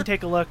interested, you can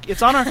take a look.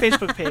 It's on our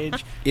Facebook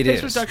page. It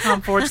is.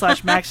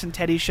 Facebook.com/Max and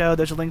Teddy Show.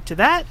 There's a link to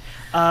that,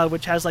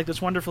 which has like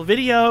this wonderful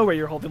video where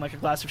you're holding like a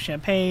glass of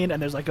champagne,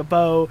 and there's like a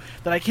bow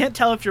that I can't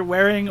tell if you're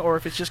wearing or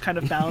if it's just kind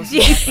of balanced.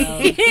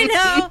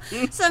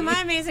 So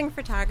my amazing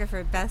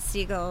photographer, Beth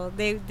Siegel,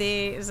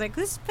 they was like,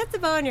 let's put the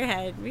bow on your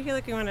head. We feel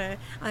like we want to...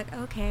 I'm like,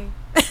 okay.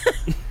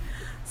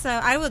 So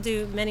I will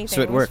do many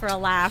things for a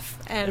laugh,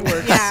 and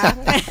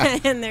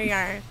and there you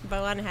are,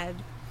 bow on head.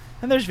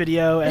 And there's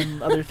video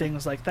and other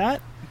things like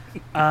that.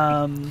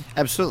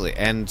 Absolutely,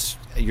 and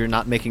you're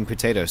not making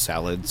potato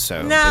salad,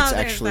 so no, it's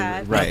actually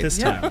that. right. Not this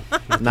time.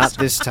 Not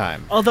this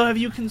time. Although, have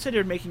you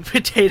considered making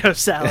potato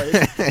salad?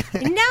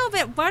 No,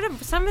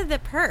 but some of the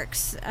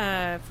perks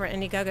for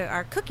Indiegogo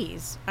are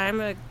cookies.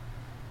 I'm a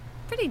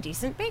pretty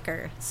decent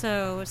baker,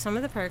 so some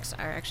of the perks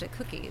are actually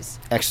cookies.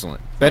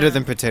 Excellent. Better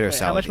than potato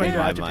salad. How much money do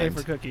I have in to my pay mind.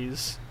 for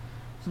cookies?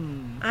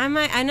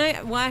 I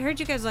know. Well, I heard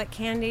you guys like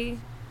candy.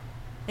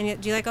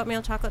 And do you like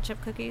oatmeal chocolate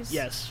chip cookies?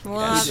 Yes.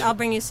 Well, Yes. I'll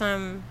bring you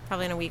some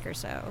probably in a week or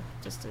so,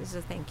 just as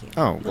a thank you.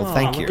 Oh, well,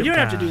 thank you. You don't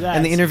have to do that.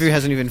 And the interview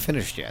hasn't even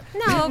finished yet.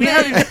 No, We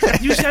but...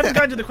 haven't, you haven't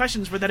gotten to the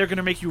questions that are going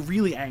to make you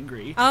really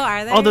angry. Oh,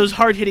 are they? All those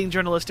hard-hitting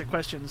journalistic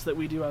questions that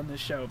we do on this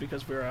show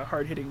because we're a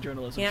hard-hitting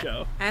journalism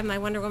show. I have my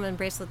Wonder Woman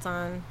bracelets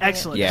on.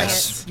 Excellent.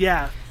 Yes.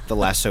 Yeah. The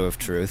lasso of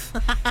truth.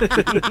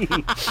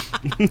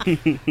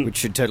 Which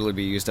should totally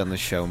be used on the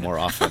show more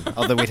often.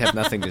 Although we'd have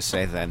nothing to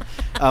say then.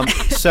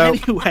 So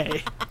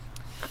anyway.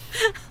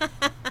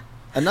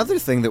 Another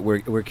thing that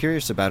we're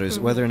curious about is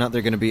whether or not there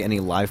are going to be any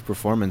live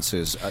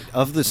performances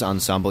of this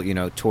ensemble,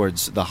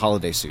 towards the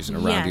holiday season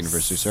around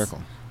University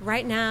Circle.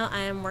 Right now, I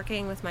am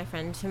working with my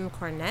friend Tim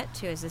Cornett,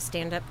 who is a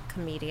stand-up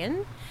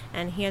comedian,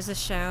 and he has a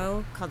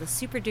show called the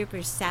Super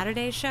Duper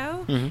Saturday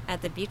Show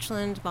at the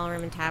Beachland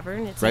Ballroom and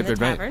Tavern. It's in the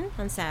tavern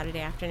on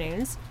Saturday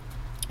afternoons.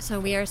 So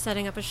we are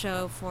setting up a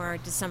show for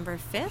December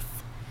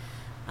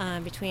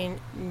 5th between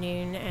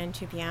noon and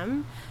 2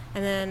 p.m.,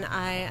 and then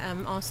I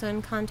am also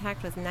in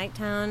contact with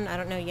Nighttown. I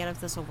don't know yet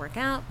if this will work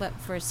out, but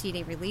for a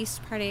CD release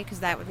party, because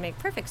that would make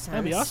perfect sense.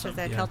 That'd be awesome.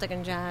 With the Celtic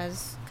and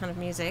jazz kind of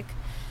music,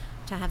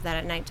 to have that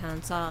at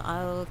Nighttown. So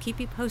I'll keep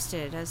you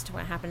posted as to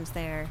what happens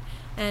there.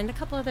 And a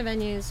couple other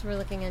venues we're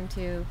looking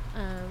into.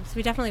 So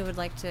we definitely would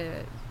like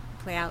to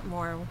play out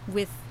more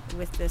with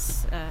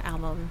this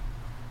album.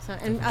 So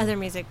and other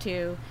music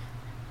too.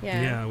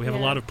 Yeah, we have a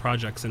lot of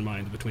projects in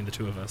mind between the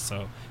two of us,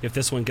 so if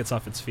this one gets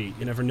off its feet,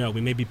 you never know.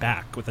 We may be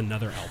back with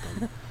another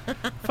album.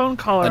 Phone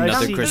caller.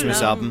 Another Christmas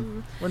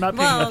album. We're not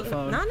picking up the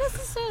phone. Not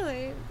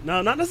necessarily.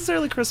 No, not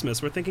necessarily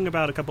Christmas. We're thinking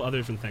about a couple other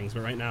different things,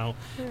 but right now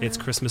it's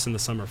Christmas in the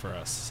summer for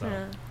us.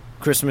 So.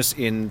 Christmas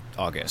in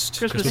August.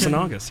 Christmas in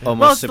August. Yeah.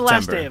 Almost Well, it's September. the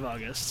last day of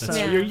August, so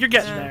you're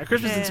getting there.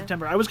 Christmas in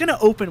September. I was going to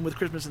open with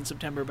Christmas in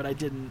September, but I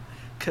didn't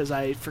because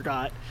I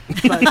forgot.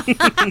 But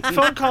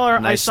phone caller,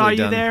 I saw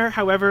you there.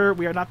 However,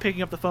 we are not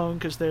picking up the phone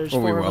because there's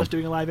four of us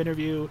doing a live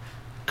interview.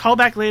 Call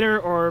back later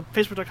or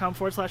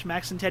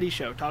Facebook.com/Max and Teddy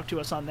Show. Talk to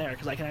us on there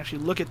because I can actually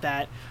look at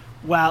that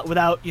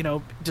without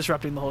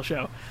disrupting the whole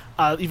show.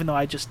 Even though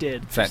I just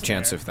did. Fat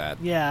chance of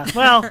that. Yeah.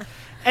 Well,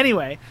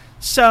 anyway,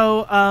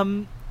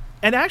 so.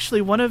 And actually,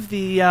 one of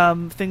the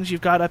things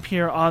you've got up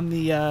here on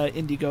the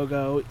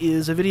Indiegogo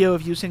is a video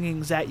of you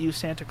singing "Zat You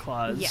Santa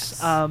Claus." Yes.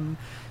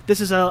 This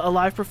is a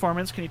live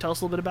performance. Can you tell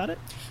us a little bit about it?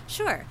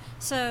 Sure.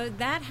 So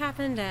that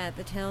happened at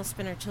the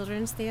Tailspinner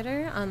Children's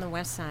Theater on the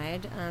West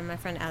Side. My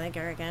friend Allie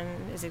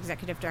Garrigan is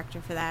executive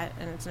director for that,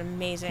 and it's an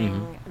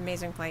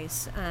amazing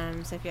place.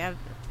 So if you have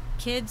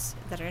kids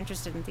that are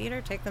interested in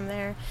theater, take them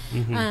there.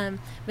 Mm-hmm.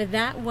 But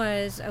that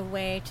was a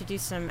way to do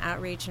some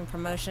outreach and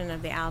promotion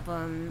of the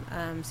album.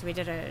 So we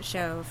did a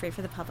show free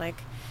for the public,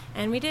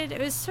 and it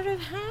was sort of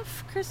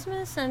half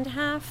Christmas and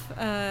half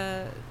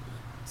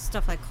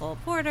stuff like Cole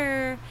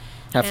Porter.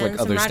 Have and like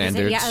some other Rogers-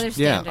 standards. Yeah, other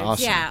standards.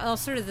 Awesome. Yeah, all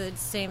sort of the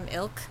same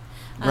ilk.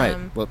 Right.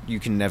 Well, you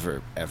can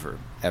never, ever,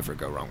 ever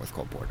go wrong with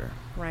Cole Porter.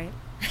 Right.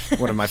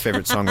 One of my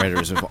favorite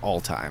songwriters of all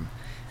time.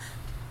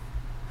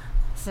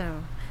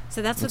 So that's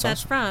what That's that's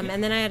awesome. from.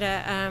 And then I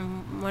had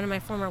one of my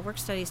former work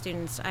study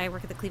students. I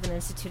work at the Cleveland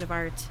Institute of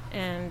Art,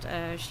 and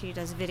she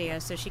does video,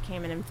 so she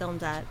came in and filmed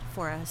that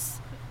for us.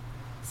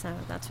 So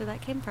that's where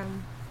that came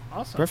from.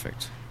 Awesome.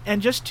 Perfect.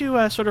 And just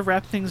to sort of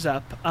wrap things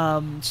up,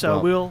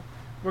 Well,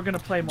 we're going to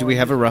play more. Do we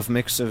have a music. rough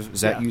mix of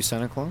Is That Yeah. You,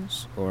 Santa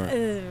Claus? Or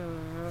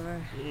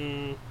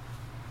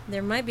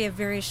There might be a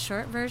very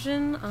short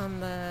version on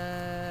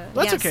the.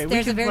 That's yes, okay, we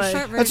There's a can very play-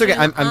 short version. That's okay,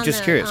 I'm on just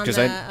the- curious, on 'cause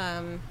the, I-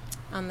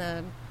 on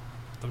the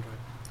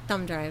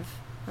thumb drive,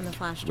 on the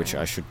flash drive. which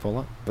I should pull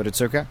up, but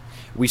it's okay.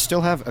 We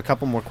still have a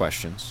couple more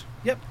questions.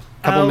 Yep.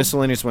 A couple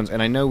miscellaneous ones,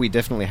 and I know we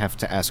definitely have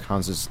to ask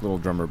Hans's little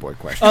drummer boy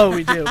question. Oh,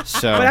 we do.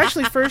 So- But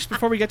actually, first,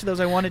 before we get to those,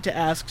 I wanted to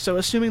ask, so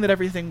assuming that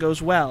everything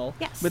goes well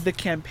Yes. with the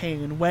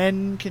campaign,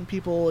 when can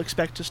people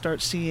expect to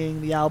start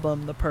seeing the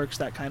album, the perks,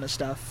 that kind of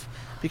stuff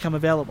become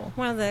available?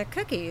 Well, the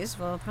cookies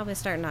will probably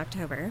start in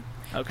October.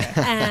 Okay.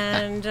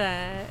 and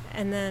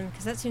then,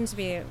 because that seems to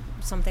be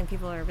something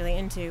people are really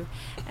into.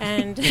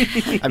 And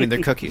I mean, they're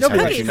cookies. No, How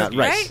could cookies, you not?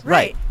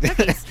 right?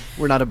 Cookies.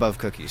 We're not above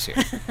cookies here.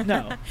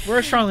 No,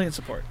 we're strongly in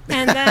support.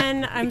 And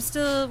then I'm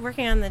still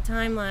working on the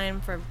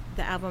timeline for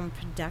the album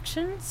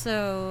production.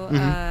 So I'm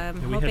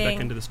And we head back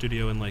hoping. into the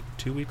studio in like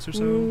 2 weeks or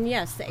so.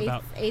 Yes, the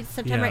About- 8th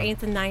September yeah.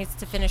 8th and 9th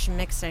to finish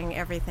mixing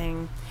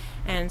everything.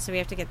 And so we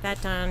have to get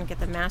that done, get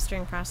the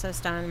mastering process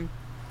done,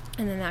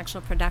 and then the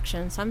actual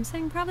production. So I'm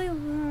saying probably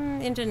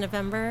into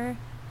November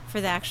for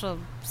the actual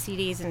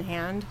CDs in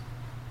hand.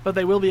 But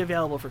they will be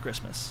available for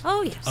Christmas.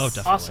 Oh, yes. Oh,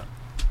 definitely. Awesome.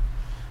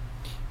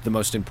 The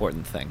most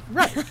important thing.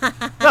 Right.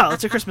 Well,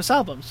 it's a Christmas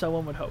album, so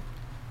one would hope.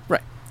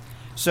 Right.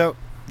 So,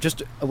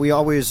 we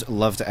always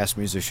love to ask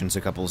musicians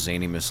a couple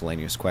zany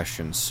miscellaneous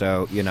questions.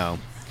 So,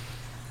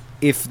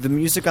 if the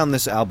music on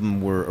this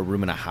album were a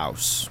room in a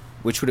house,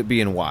 which would it be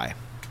and why?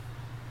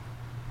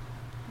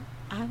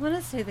 I want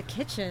to say the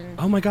kitchen.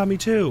 Oh my god, me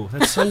too.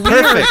 That's so weird.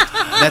 Perfect.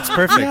 That's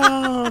perfect.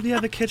 Yeah,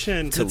 the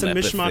kitchen. 'Cause it's a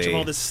mishmash of Telepathy.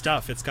 all this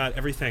stuff. It's got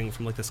everything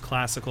from like this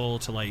classical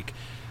to like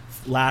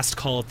last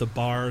call at the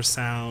bar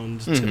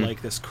sound to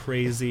like this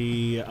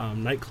crazy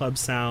nightclub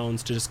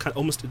sounds to just kind of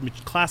almost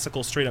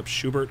classical straight up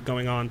Schubert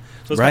going on.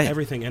 So it's Right. got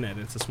everything in it.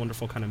 It's this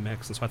wonderful kind of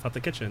mix. And so I thought the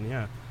kitchen,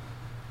 yeah.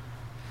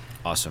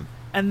 Awesome.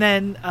 And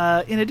then,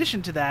 in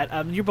addition to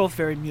that, you're both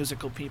very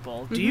musical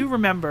people. Do you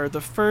remember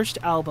the first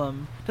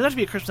album, doesn't have to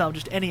be a Christmas album,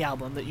 just any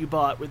album that you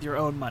bought with your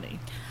own money?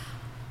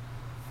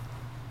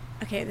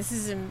 Okay, this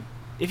is...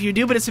 If you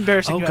do, but it's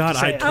embarrassing, Oh, you God, have to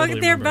say I it. totally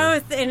they're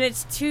remember. both, and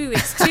it's two,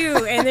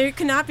 and there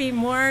could not be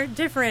more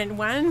different.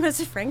 One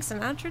was a Frank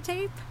Sinatra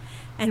tape,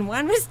 and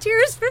one was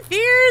Tears for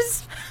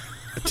Fears.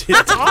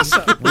 That's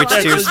awesome. Which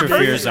That's Tears for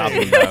amazing. Fears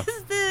album,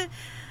 though?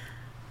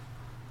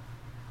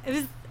 It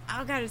was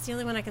oh god, it's the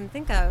only one I can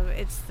think of.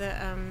 It's the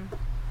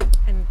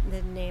and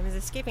the name is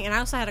escaping. And I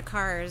also had a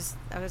Cars.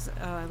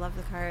 I love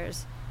the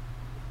Cars.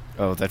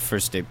 Oh, that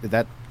first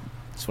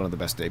that's one of the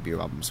best debut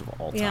albums of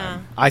all time. Yeah.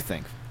 I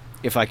think,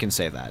 if I can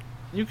say that.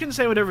 You can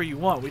say whatever you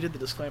want. We did the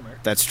disclaimer.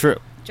 That's true.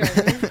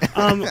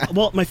 Jordan.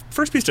 Well, my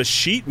first piece of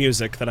sheet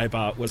music that I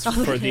bought was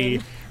for the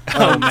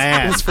Oh,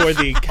 man. was for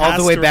the All cast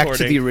the way back to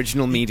recording. the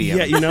original medium.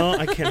 Yeah,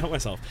 I can't help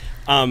myself.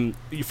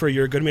 For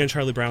your Good Man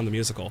Charlie Brown the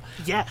musical.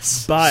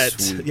 Yes. But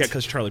Sweet. yeah,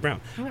 because Charlie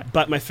Brown. Right.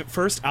 But my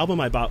first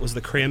album I bought was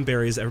the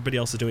Cranberries. Everybody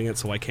else is doing it,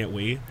 so why can't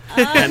we?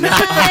 And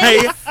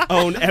I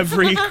own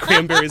every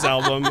Cranberries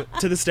album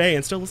to this day,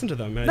 and still listen to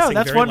them. And I No, sing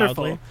that's very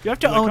wonderful. loudly You have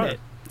to in my own car. it.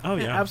 Oh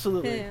yeah,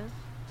 Absolutely. Yeah.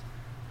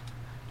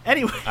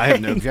 Anyway. I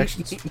have no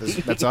objections.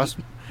 That's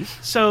awesome.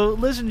 So,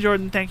 Liz and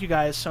Jordan, thank you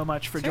guys so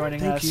much for joining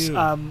Thank us.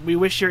 you. We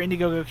wish your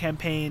Indiegogo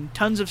campaign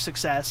tons of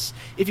success.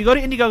 If you go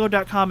to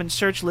Indiegogo.com and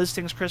search Liz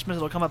Sings Christmas,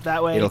 it'll come up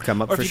that way. It'll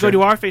come up Or if for you sure. go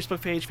to our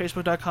Facebook page,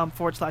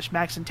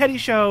 facebook.com/Max and Teddy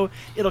Show,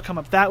 it'll come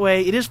up that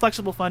way. It is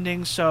flexible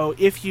funding, so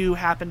if you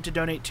happen to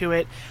donate to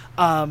it,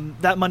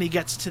 that money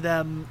gets to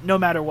them no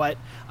matter what,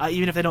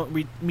 even if they don't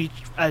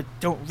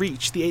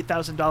reach the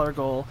 $8,000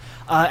 goal.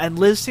 And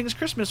Liz Sings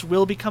Christmas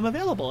will become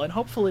available, and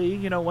hopefully,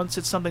 once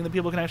it's something that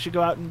people can actually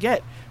go out and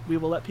get, we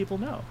will let people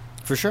know.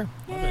 For sure.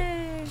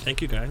 Yay.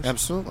 Thank you guys.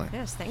 Absolutely.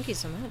 Yes, thank you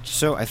so much.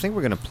 So I think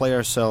we're going to play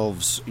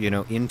ourselves,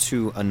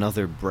 into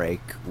another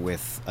break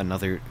with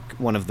another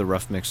one of the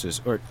rough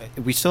mixes. Or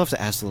we still have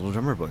to ask the little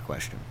drummer boy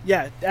question.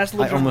 Yeah, ask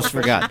the I almost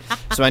forgot.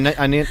 So I now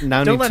Don't need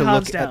let to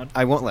Hans look down. at...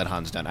 I won't let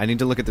Hans down. I need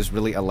to look at this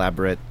really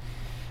elaborate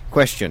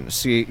question.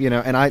 See,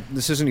 and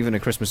this isn't even a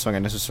Christmas song I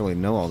necessarily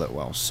know all that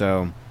well.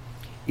 So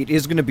it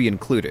is going to be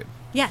included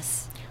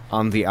Yes.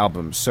 on the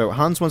album. So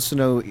Hans wants to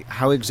know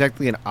how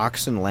exactly an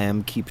ox and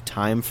lamb keep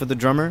time for the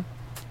drummer.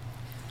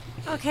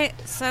 Okay,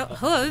 so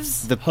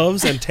hooves. The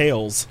Hooves and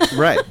tails.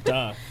 right.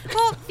 Duh.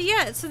 Well,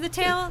 yeah. So the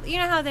tail. You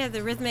know how they have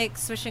the rhythmic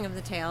swishing of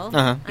the tail.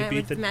 Uh-huh. I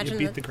would You imagine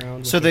beat that. the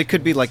ground. So with they your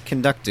could be tails. like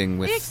conducting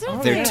with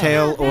Exactly. their Yeah.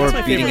 tail or That's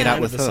my beating favorite it out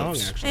line with of the song,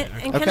 hooves. actually.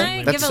 And Okay, can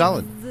I that's give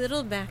solid. a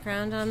little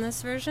background on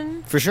this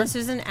version? For sure. This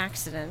was an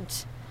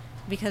accident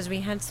because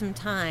we had some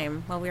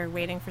time while we were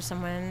waiting for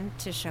someone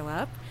to show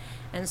up.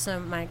 And so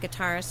my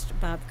guitarist,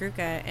 Bob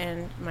Gruca,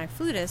 and my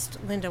flutist,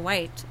 Linda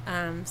White,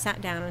 sat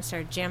down and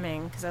started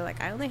jamming because they're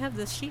like, I only have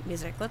this sheet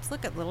music. Let's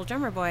look at Little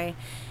Drummer Boy.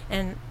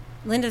 And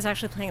Linda's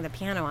actually playing the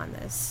piano on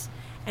this.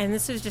 And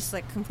this was just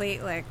like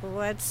complete, like,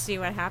 let's see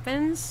what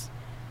happens.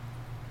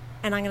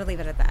 And I'm going to leave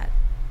it at that.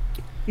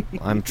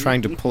 I'm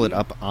trying to pull it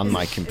up on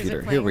my Is it computer.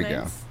 playing Here we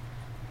go. nice?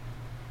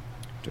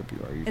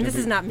 WRUW. And this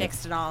is not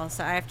mixed at all,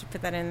 so I have to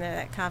put that in there,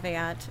 that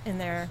caveat in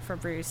there for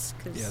Bruce,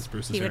 because Yes,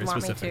 Bruce is he would very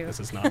want specific. me to. This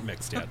is not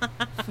mixed yet.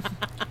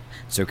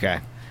 It's okay.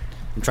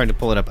 I'm trying to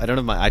pull it up. I don't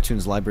have my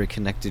iTunes library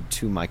connected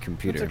to my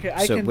computer. It's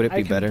okay. So would it be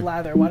I can better?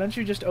 blather. Why don't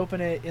you just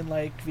open it in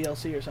like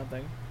VLC or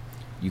something?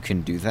 You can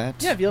do that?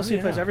 Yeah, VLC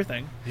Oh, plays yeah.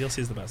 everything. VLC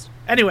is the best.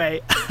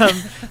 Anyway,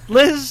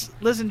 Liz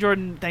and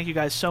Jordan, thank you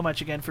guys so much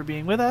again for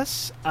being with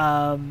us,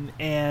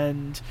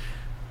 and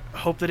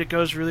hope that it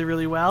goes really,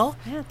 really well.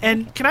 Yeah, thank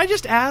and you. can I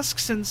just ask,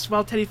 since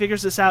while Teddy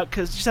figures this out,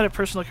 because just out of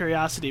personal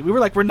curiosity, we were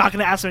like, we're not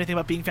going to ask them anything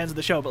about being fans of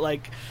the show, but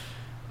like,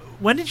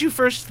 when did you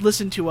first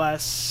listen to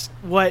us?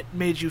 What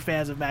made you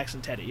fans of Max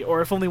and Teddy?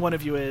 Or if only one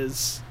of you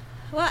is.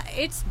 Well,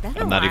 it's been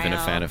I'm a not while. even a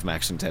fan of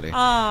Max and Teddy. Oh,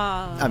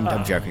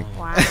 I'm joking.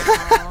 wow.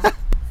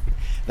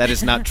 That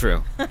is not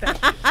true.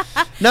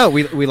 No,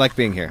 we like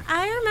being here.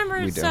 I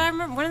remember, We do. so I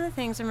remember one of the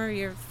things, I remember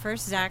your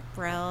first Zach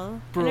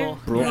Brel. Brel.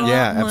 Brel,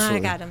 yeah, Oh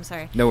absolutely. my God, I'm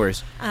sorry. No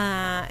worries.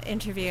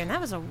 Interview, and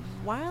that was a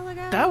while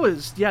ago. That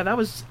was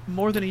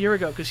more than a year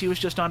ago, because he was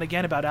just on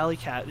again about Alley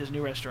Cat, his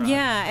new restaurant.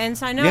 Yeah, and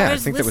so I know Yeah, I I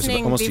was think that was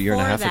listening almost a year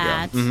and a before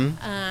half that. ago.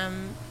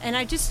 Mhm. And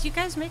I just, you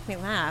guys make me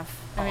laugh.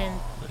 I mean,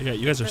 Yeah,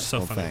 you guys are so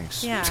Well, funny.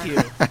 thanks. yeah, Thank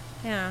you.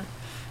 yeah.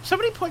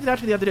 Somebody pointed out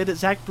to me the other day that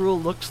Zach Brule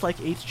looks like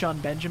H. John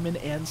Benjamin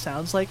and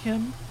sounds like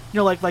him. You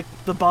know, like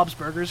the Bob's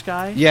Burgers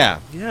guy. Yeah.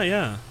 Yeah,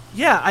 yeah.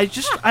 Yeah,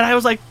 and I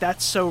was like,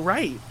 that's so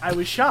right. I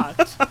was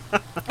shocked.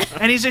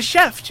 And he's a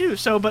chef too.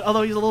 So, but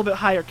although he's a little bit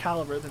higher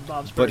caliber than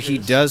Bob's But Burgers, he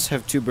does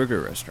have 2 burger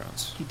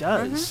restaurants. He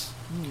does.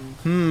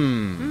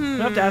 Hmm.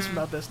 We'll have to ask him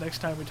about this next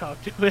time we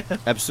talk to him.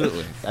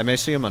 Absolutely. I may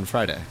see him on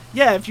Friday.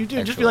 Yeah, if you do,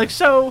 just be Actually. like,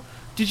 so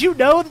did you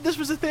know that this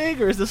was a thing,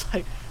 or is this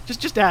like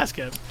just ask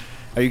him?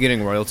 Are you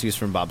getting royalties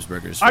from Bob's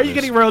Burgers? for Are you this?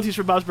 getting royalties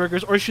from Bob's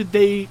Burgers, or should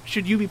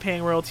you be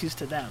paying royalties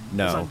to them?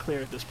 No. It's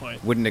unclear at this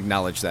point. Wouldn't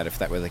acknowledge that if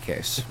that were the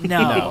case.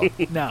 No,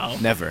 no.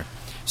 Never.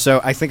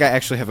 So I think I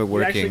actually have a You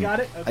working. actually got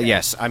it? Okay.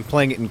 Yes, I'm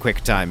playing it in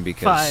quick time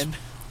because Fine.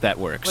 that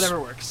works. Whatever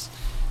works.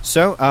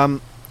 So,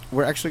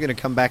 we're actually going to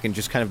come back and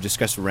just kind of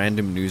discuss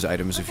random news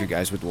items if you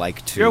guys would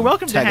like to. You're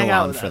welcome to tag hang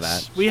out along with for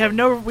us. that. We have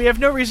no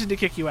reason to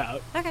kick you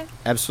out. Okay.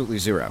 Absolutely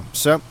zero.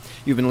 So,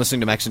 you've been listening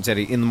to Max and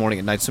Teddy in the morning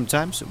at night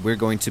sometimes. We're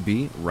going to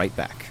be right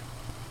back.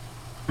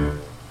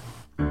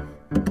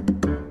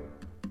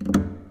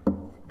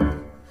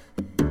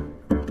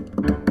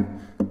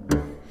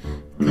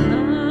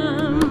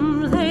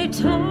 They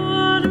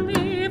told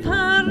me,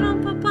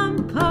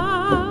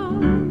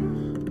 pa-rum-pa-pum-pum,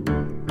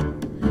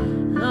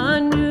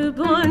 a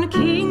newborn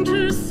king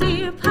to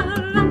see,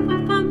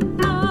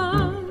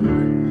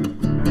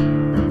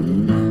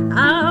 pa-rum-pa-pum-pum.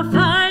 Our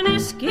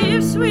finest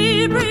gifts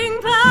we bring,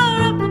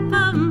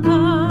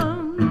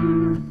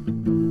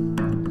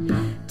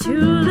 pa-rum-pa-pum-pum, to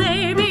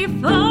lay me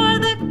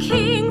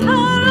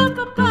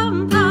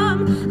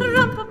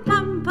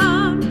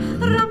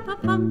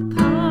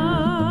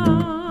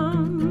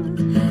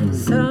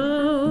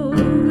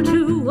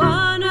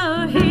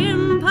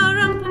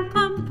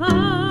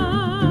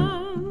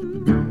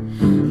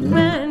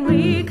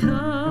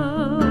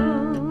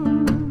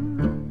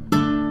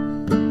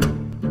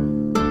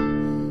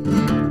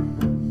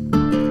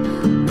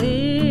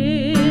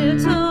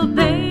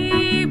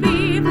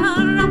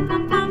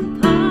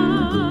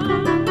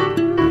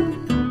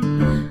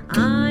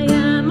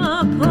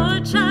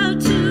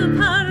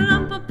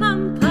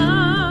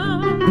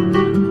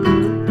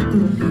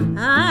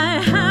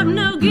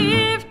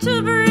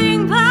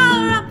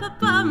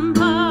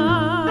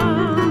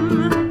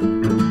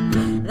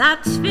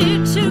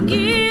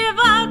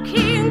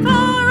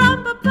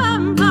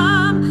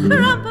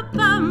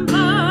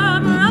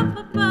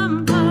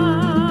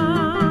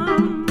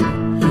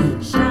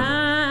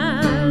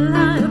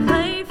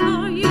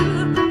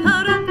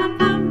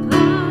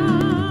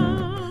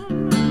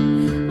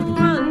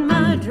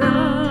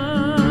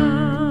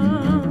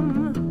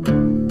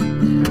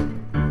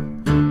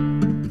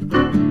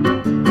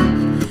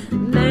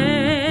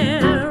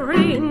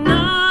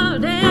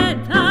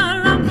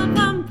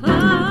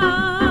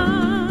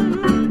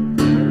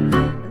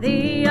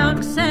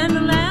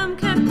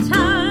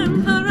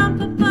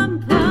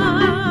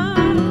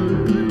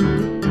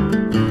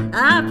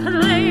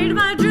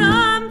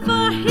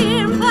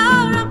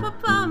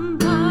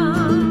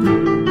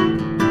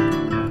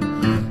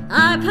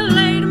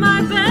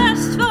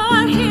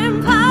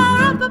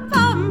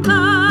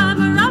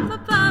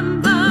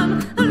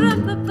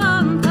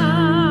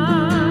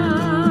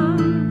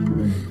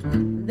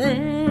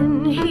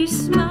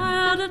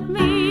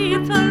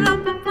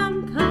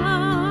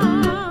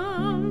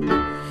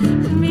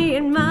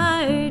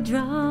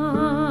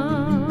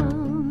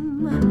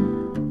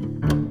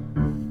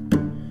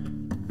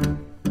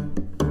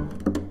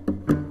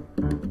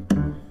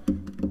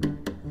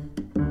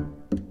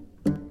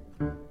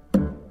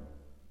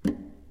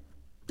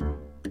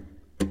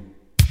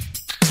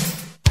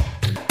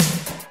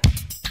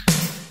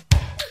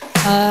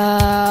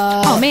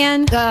Oh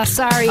man.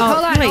 Sorry. Oh,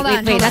 hold on. wait, hold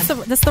on. wait. hold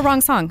on. That's the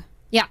wrong song.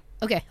 Yeah.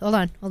 Okay. Hold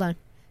on.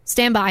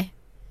 Stand by.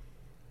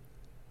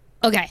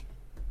 Okay.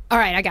 All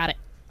right. I got it.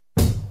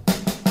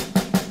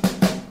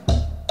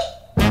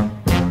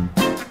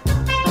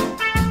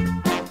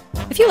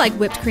 If you like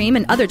whipped cream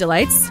and other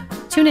delights,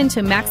 tune in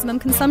to Maximum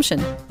Consumption,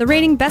 the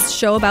rating best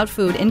show about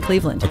food in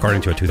Cleveland.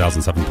 According to a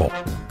 2007 poll.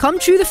 Come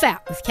Chew the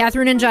Fat with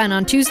Catherine and Jen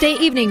on Tuesday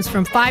evenings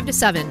from 5 to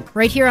 7,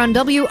 right here on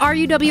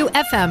WRUW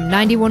FM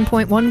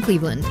 91.1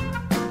 Cleveland.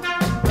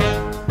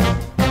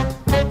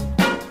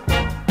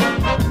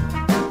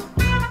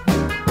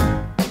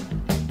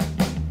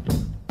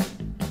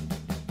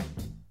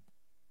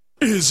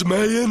 Is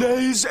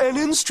mayonnaise an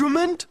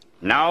instrument?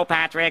 No,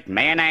 Patrick,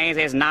 mayonnaise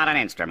is not an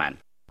instrument.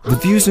 The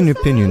views and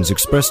opinions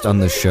expressed on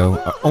this show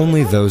are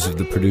only those of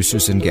the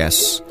producers and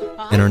guests,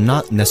 and are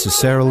not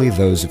necessarily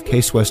those of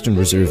Case Western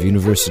Reserve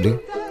University,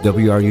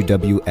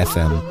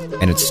 WRUW-FM,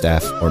 and its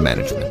staff or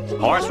management.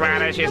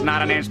 Horseradish is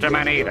not an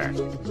instrument either.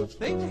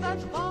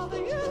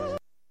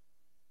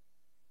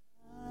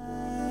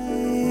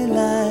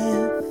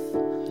 Life,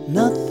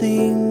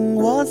 nothing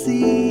was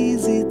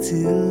easy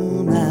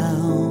till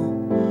now.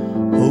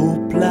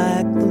 Hope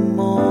like the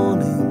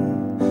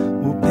morning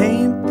will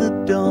paint the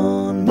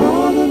dawn.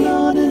 More than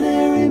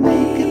ordinary,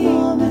 make it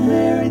more than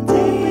merry.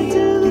 Take me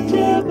to the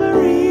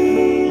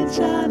jamboree and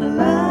shine a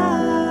light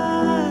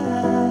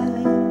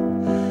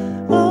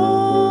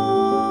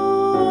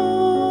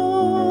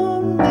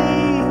on me.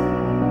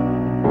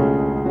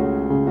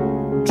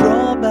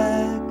 Draw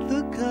back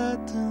the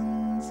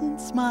curtains and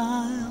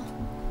smile.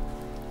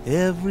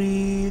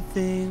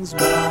 Everything's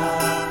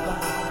wild.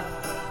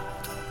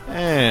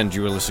 And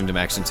you were listening to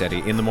Max and Teddy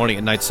in the morning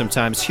and night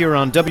sometimes here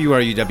on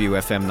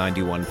WRUW-FM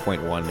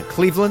 91.1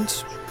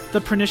 Cleveland.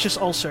 The pernicious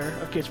ulcer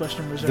of Case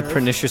Western Reserve. The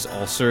pernicious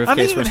ulcer of I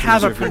don't Case even Western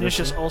have Reserve a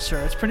pernicious University.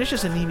 ulcer. It's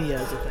pernicious anemia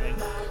is a thing.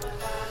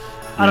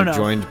 I don't know.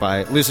 Joined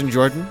by Liz and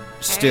Jordan,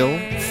 still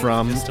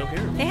from... Still here.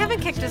 They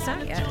haven't kicked us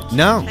out yet.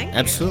 No, Thank you.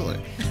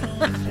 absolutely.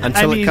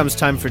 Until it comes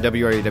time for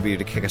WRUW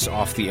to kick us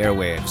off the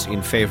airwaves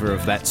in favor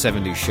of that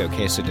 70s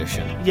Showcase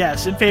edition.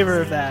 Yes, in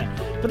favor of that.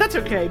 But that's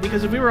okay,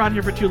 because if we were on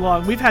here for too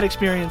long, we've had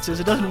experiences.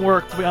 It doesn't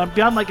work.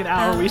 Beyond like an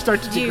hour, we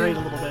start to degrade a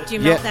little bit. Do you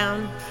melt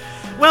down?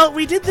 Well,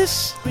 we did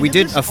this. We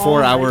did this a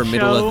 4-hour all-night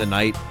middle show. of the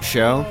night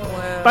show.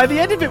 By the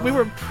end of it, we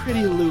were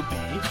pretty loopy.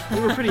 We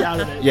were pretty out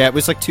of it. Yeah, it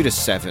was like 2 to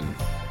 7.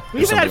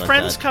 We even had like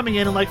friends that. coming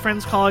in and like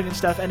friends calling and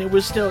stuff, and it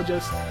was still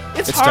just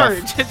it's tough.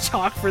 hard to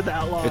talk for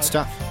that long. It's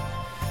tough.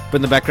 But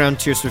in the background,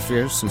 Tears for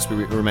Fears, since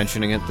we were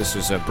mentioning it, this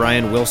is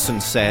Brian Wilson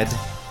said.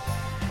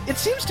 It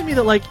seems to me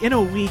that like in a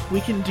week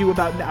we can do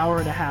about an hour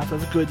and a half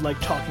of good like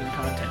talking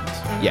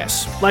content.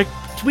 Yes. Like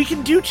we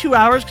can do 2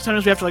 hours because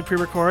sometimes we have to like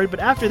pre-record, but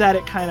after that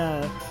it kind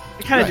of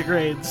Right.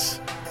 degrades,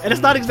 and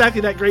it's not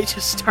exactly that great to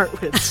start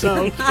with.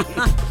 So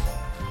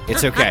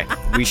It's okay.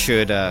 We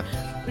should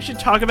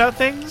talk about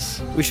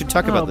things. We should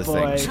talk about the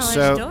boy. things. College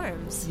So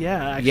dorms.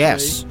 Yeah, actually.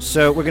 yes.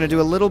 So we're going to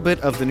do a little bit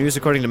of the news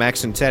according to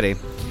Max and Teddy.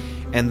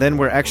 And then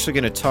we're actually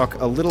going to talk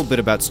a little bit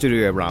about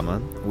Studio-Rama,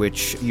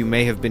 which you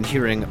may have been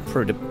hearing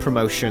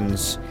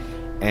promotions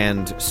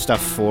and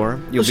stuff for.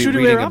 You'll be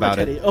reading about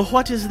it. Oh,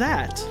 what is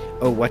that?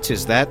 Oh, what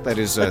is that? That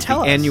is the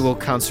tell us. annual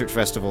concert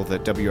festival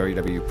that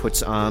WRUW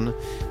puts on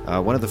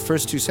one of the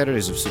first 2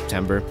 Saturdays of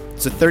September.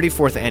 It's the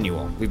 34th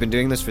annual. We've been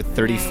doing this for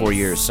 34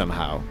 years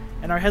somehow.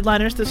 And our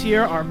headliners this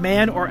year are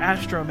Man or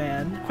Astro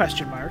Man? ?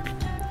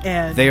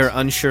 And They are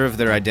unsure of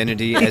their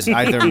identity as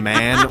either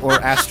Man or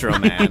Astro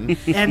Man.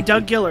 and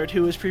Doug Gillard,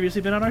 who has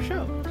previously been on our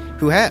show.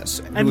 Who has?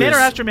 And Who Man or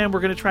is- Astro Man,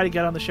 we're going to try to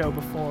get on the show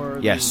before.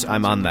 Yes,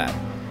 I'm on that.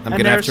 I'm And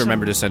going to have there's to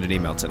remember some- to send an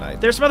email tonight.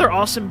 There's some other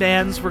awesome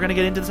bands. We're going to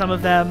get into some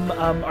of them.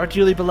 Our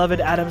dearly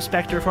beloved Adam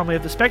Spector, formerly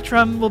of the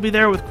Spectrum, will be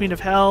there with Queen of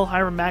Hell,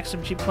 Hiram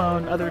Maxim, Cheap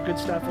Clone, other good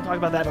stuff. We'll talk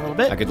about that in a little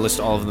bit. I could list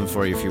all of them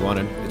for you if you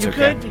wanted. It's You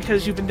okay. could,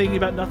 because you've been thinking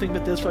about nothing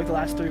but this for like the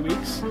last 3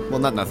 weeks. Well,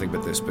 not nothing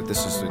but this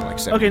is like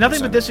 70%. Okay, nothing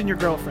but this and your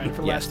girlfriend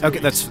for the last 3 Okay,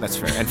 weeks. that's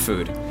fair. And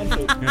food. And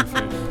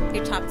food.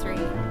 Your top 3.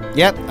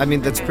 Yep, I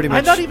mean, that's pretty much...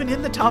 I'm not even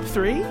in the top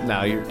 3.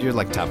 No, you're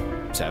like top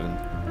 7.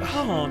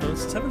 Oh, no,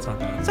 7's not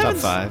bad. Top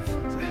Seven's- 5.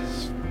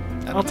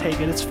 I'll take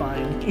it. It's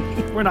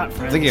fine. We're not I'm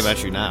friends. thinking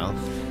about you now.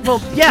 Well,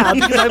 yeah,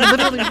 because I'm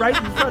literally right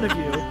in front of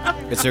you.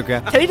 It's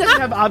okay. Teddy doesn't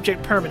have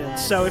object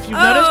permanence, so if you've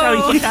noticed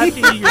how he keeps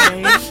asking you your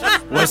name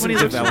Wasn't when he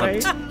looks away,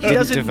 developed. he Didn't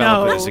doesn't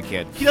develop know. it as a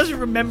kid. He doesn't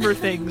remember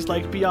things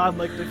like beyond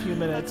like the few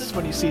minutes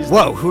when he sees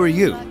Whoa, them. who are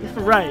you?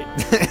 Right.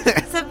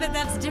 So, but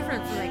that's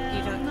different from like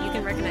you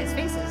can recognize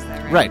faces, though,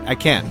 right? Right, I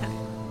can.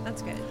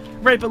 That's good.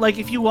 Right, but like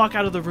if you walk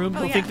out of the room,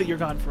 he'll yeah. think that you're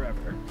gone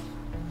forever.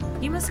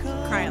 You must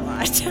cry a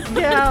lot.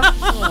 Yeah.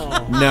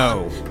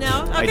 No.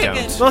 No? I Okay, don't.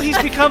 good. Well, he's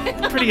become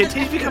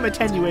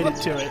attenuated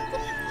to it.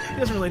 He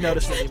doesn't really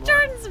notice it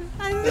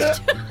anymore.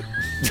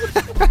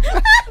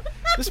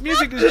 This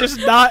music is just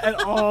not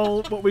at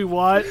all what we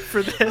want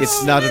for this.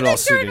 It's not at all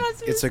suited.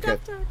 It's okay.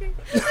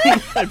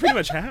 I pretty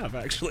much have,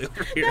 actually,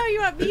 over here. No,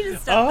 you want me to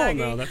stop Oh, talking.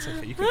 no, that's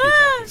okay. You can keep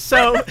talking.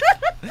 So,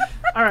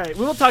 all right,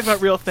 we will talk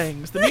about real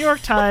things. The New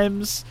York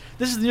Times,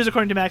 this is the news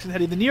according to Max and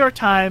Teddy. The New York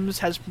Times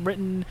has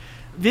written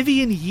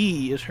Vivian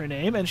Yee is her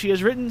name, and she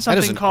has written That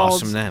is something an called...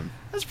 awesome name.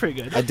 That's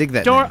pretty good. I dig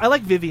that name. I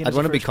like Vivian. I'd as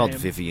want a to be first called name.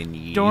 Vivian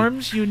Yee.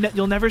 Dorms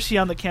you'll never see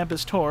on the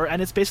campus tour,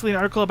 and it's basically an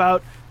article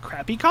about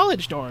crappy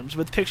college dorms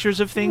with pictures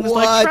of things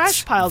like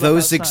trash piles.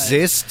 Those up outside.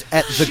 exist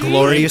at the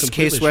glorious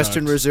completely Case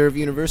Western shocked. Reserve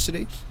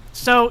University?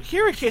 So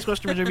here at Case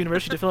Western Reserve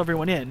University, to fill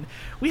everyone in,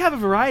 we have a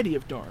variety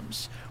of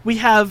dorms. We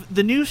have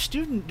the new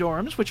student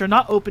dorms, which are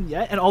not open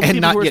yet, and all the And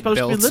people not who are yet supposed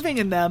to built. be living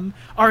in them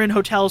are in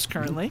hotels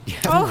currently.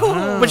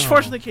 Oh. Which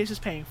fortunately Case is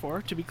paying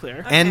for, to be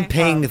clear. And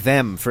paying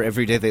them for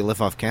every day they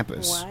live off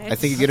campus. What? I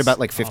think you get about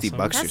like 50 Awesome.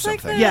 bucks or That's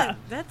like something. Yeah.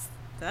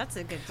 That's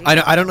a good deal. I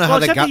don't know how Well,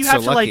 they except got that you so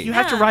have to lucky. you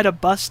have to Yeah. ride a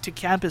bus to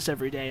campus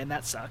every day, and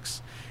that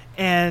sucks.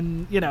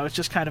 And it's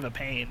just kind of a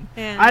pain.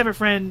 Yeah. I have a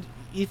friend,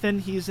 Ethan.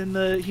 He's in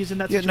that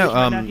situation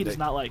right now. He does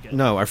not like it.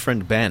 No, our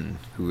friend Ben,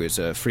 who is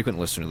a frequent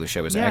listener to the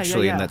show, is Yeah,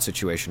 actually yeah. in that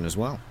situation as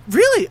well.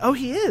 Really? Oh,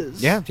 he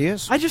is. Yeah, he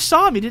is. I just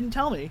saw him. He didn't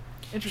tell me.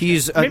 Interesting.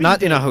 He's Maybe not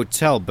he in a did.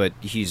 hotel, but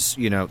he's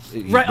he's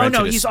Right, oh, rented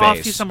no, a he's space. off-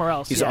 he's somewhere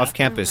else, He's yeah. off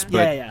campus, Mhm.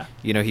 but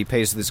Yeah. he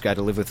pays this guy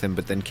to live with him.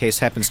 But then Case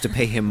happens to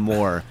pay him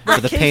more Right,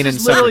 for the Case pain is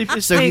and suffering. literally-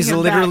 is So paying he's him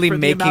back literally for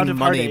the amount making of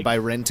money heartache. by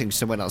renting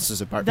someone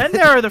else's apartment.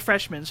 Then there are the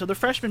freshmen. So the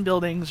freshman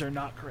buildings are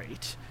not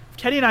great.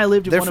 Teddy and I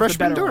lived in They're one of the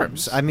freshman better dorms.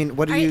 ones. I mean,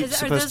 what are you Are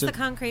supposed those to? the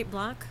concrete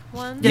block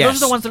ones? Yeah, Yes,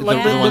 those are the ones that the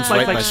like ones look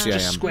like right by just CIM.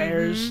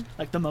 squares,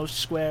 like the most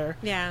square.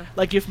 Yeah.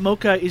 Like if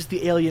Mocha is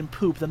the alien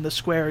poop, then the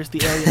square is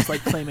the alien's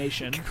like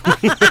claymation.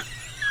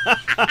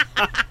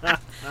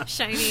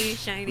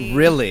 Shiny.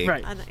 Really?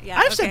 Right. Yeah,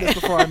 I've said this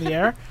before on the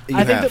air. You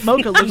I think have. that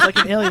Mocha looks like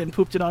an alien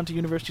pooped it onto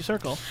University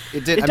Circle.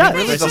 It did. It I does. mean,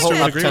 really, the It's whole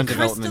just a uptown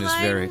development is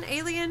very. Crystalline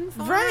alien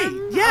form?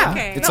 Right, yeah.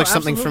 Okay. It's No, like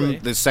something absolutely.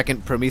 from the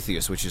second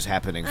Prometheus, which is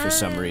happening for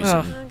some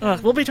reason.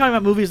 We'll be talking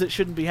about movies that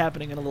shouldn't be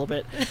happening in a little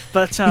bit.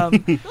 But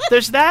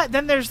there's that.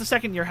 Then there's the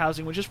second year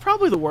housing, which is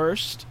probably the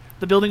worst.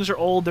 The buildings are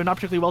old. They're not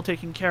particularly well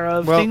taken care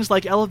of. Well- Things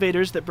like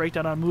elevators that break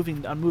down on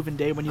move-in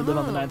day when you live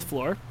on the 9th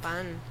floor.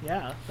 Fun.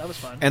 Yeah, that was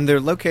fun. And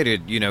they're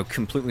located,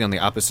 completely on the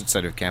opposite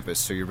side of campus,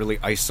 so you're really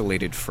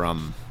isolated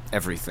from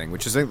everything,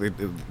 which is I think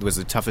was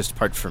the toughest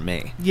part for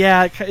me.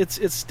 Yeah,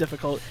 it's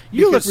difficult.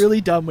 You look Because-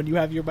 really dumb when you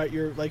have your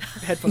like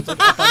headphones like,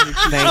 up on your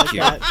cheeks Thank like you.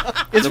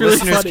 that. It's the really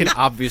listeners funny. can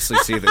obviously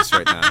see this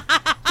right now.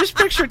 Just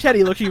picture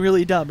Teddy looking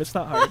really dumb. It's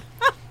not hard.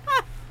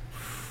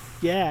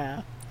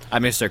 Yeah, I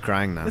may start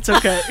crying now. it's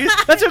okay.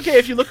 That's okay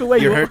if you look away.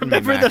 You're You won't hurting me,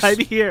 remember Max. that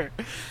I'm here.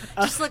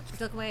 Just look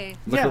away.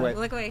 Look Yeah. away.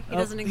 Look away. He Oh,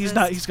 doesn't exist. he's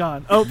not. He's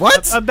gone. Oh,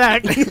 What? I'm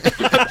back.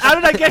 How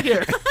did I get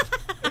here?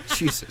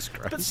 Jesus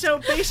But Christ. so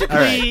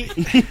basically,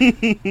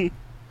 All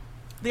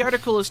the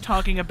article is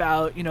talking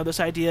about this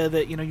idea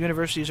that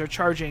universities are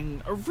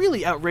charging a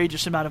really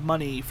outrageous amount of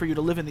money for you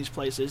to live in these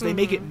places. They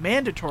make it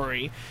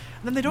mandatory,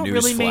 and then they don't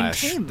really Newsflash,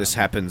 maintain them. this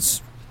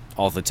happens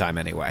all the time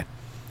anyway.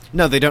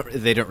 No, they don't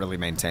really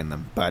maintain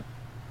them, but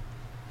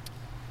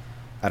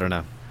I don't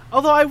know.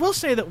 Although I will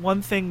say that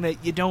one thing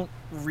that you don't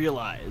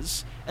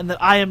realize, and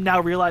that I am now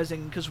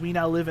realizing because we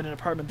now live in an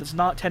apartment that's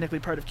not technically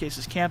part of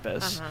Case's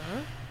campus,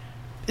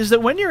 is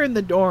that when you're in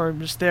the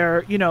dorms,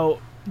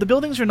 the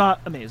buildings are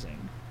not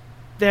amazing.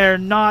 They're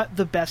not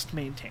the best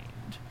maintained.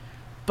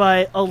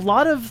 But a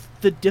lot of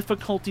the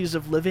difficulties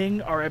of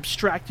living are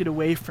abstracted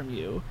away from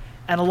you,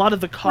 and a lot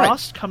of the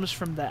cost comes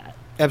from that.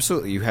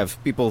 Absolutely. You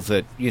have people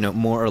that,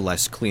 more or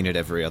less clean it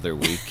every other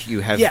week.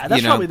 You have Yeah,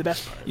 that's probably the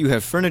best part. You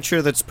have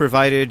furniture that's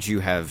provided, you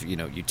have,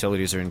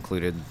 utilities are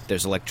included,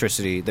 there's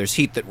electricity, there's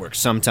heat that works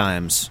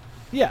sometimes.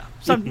 Yeah,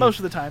 most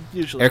of the time,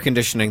 usually. Air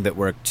conditioning that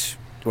worked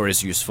or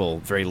is useful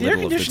very The air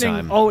little of the conditioning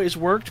time. always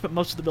worked, but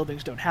most of the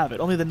buildings don't have it.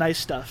 Only the nice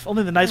stuff.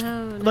 Only the nice,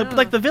 Oh,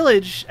 like the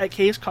village at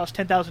Case costs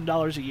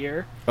 $10,000 a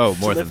year. Oh, to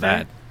more live than there.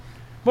 that.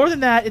 More than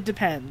that, it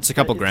depends. It's a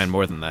couple but grand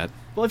more than that.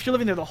 Well, if you're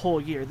living there the whole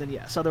year, then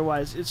yes.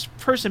 Otherwise, it's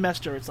per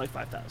semester. It's like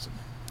 $5,000.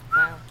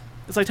 Wow.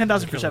 It's like $10,000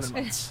 for Ridiculous. 7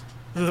 months.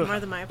 That's more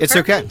than my It's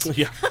okay. apartment.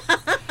 Yeah.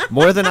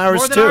 More than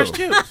ours More than too. ours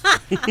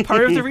too.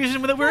 Part of the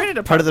reason that we're in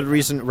it. Part of the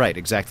reason, right?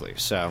 Exactly.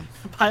 So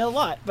By a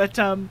lot, but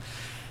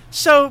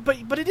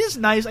but it is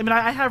nice. I mean,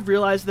 I have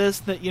realized this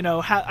that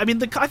I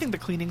think the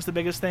cleaning's the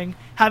biggest thing.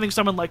 Having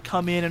someone like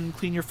come in and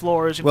clean your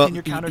floors and clean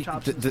your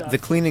countertops. and stuff, the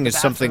cleaning is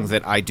something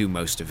bathroom. that I do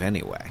most of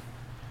anyway.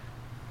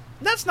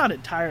 That's not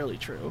entirely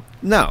true.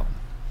 No,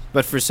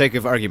 but for sake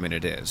of argument,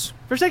 it is.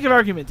 For sake of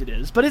argument, it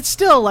is, but it's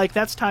still like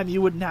that's time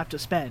you wouldn't have to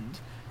spend.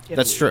 in a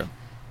That's week. true.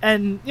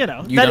 And You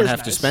that don't is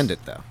have to nice. spend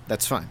it though.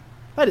 That's fine.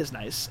 That is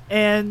nice,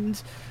 and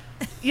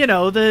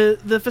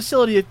the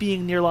facility of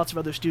being near lots of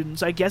other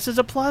students, I guess, is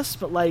a plus.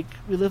 But like,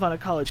 we live on a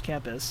college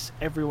campus.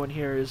 Everyone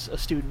here is a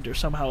student or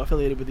somehow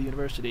affiliated with the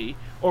university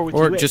or with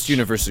Or UH. just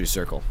University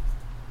Circle.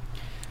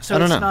 So I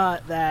don't it's know.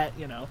 not that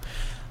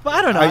But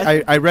I don't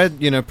know. I read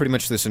pretty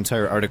much this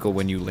entire article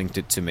when you linked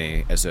it to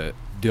me as a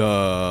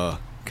duh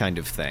kind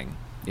of thing.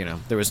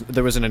 There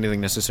wasn't anything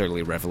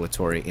necessarily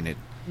revelatory in it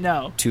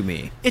no. to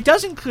me. It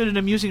does include an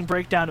amusing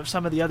breakdown of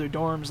some of the other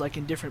dorms, like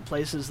in different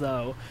places,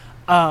 though.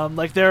 We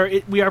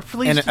are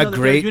pleased And to know a that there are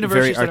great,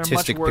 universities very that are much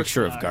artistic worse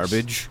picture than of ours.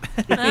 garbage.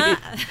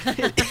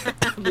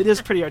 It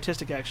is pretty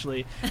artistic,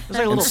 actually. There's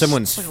like a little,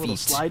 someone's like a little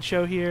feet.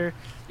 slideshow here.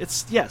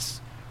 It's yes.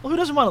 Well, who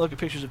doesn't want to look at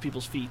pictures of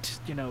people's feet?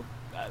 You know,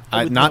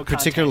 with not no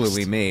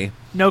particularly context. me.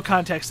 No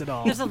context at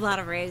all. There's a lot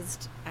of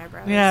raised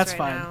eyebrows. Yeah, that's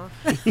right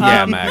fine. now.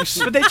 Yeah, Max.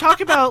 But they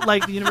talk about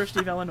like the University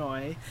of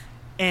Illinois,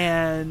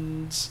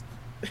 and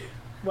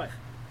what?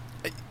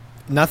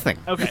 Nothing.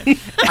 Okay.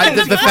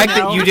 The fact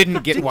that you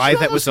didn't get Did why you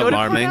that was almost go to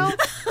alarming. Cornell?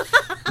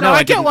 No, I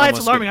get didn't why it's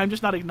almost alarming. go- I'm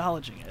just not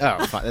acknowledging it.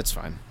 Oh, that's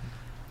fine.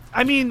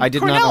 I mean, I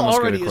did not Cornell almost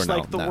go to already is Cornell,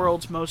 like the no.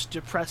 world's most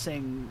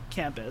depressing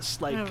campus.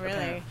 Like, Oh, really?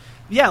 apparently.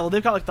 Yeah, well,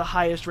 they've got like the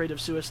highest rate of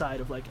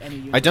suicide of like any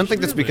university. I don't think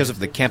that's because of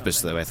the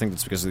campus, though. I think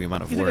it's because of the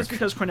amount of You think work. it's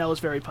because Cornell is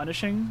very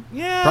punishing?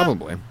 Yeah.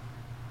 Probably.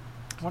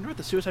 I wonder what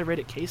the suicide rate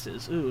at Case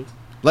is. Ooh.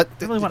 I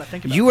really want to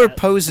think about You are that.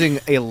 posing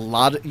a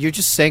lot. You're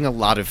just saying a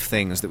lot of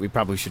things that we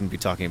probably shouldn't be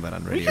talking about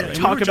on radio. can right?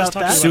 talk We were just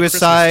about that. talking about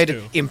Suicide,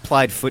 Christmas, too.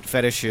 implied foot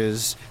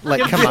fetishes. Like,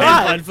 Yeah, come but on.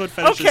 God. Implied foot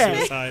fetishes, Okay.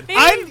 suicide.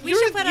 Maybe we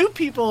You should put you up-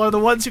 people are the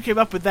ones who came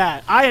up with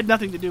that. I had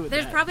nothing to do with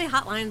There's that. probably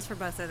hotlines for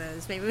both of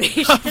those. Maybe we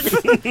should.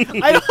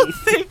 I don't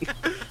think.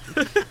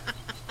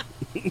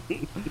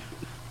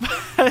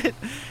 But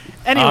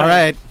anyway, All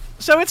right.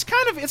 so it's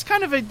kind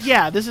of a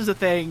this is a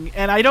thing,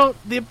 and I don't.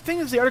 The thing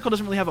is, the article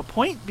doesn't really have a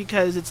point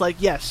because it's like,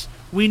 yes,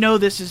 we know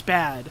this is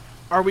bad.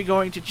 Are we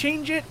going to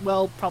change it?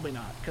 Well, probably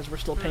not, because we're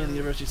still paying the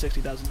university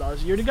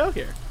 $60,000 a year to go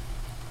here.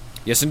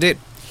 Yes, indeed.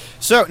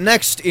 So,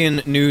 next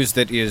in news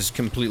that is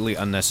completely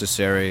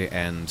unnecessary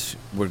and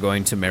we're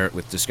going to merit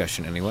with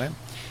discussion anyway,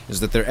 is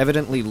that there are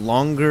evidently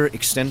longer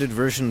extended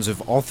versions of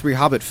all three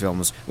Hobbit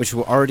films, which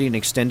were already an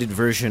extended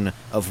version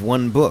of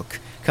one book,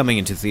 coming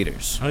into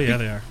theaters. Oh, yeah,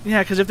 they are.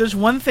 Yeah, because if there's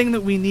one thing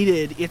that we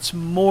needed, it's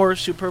more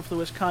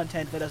superfluous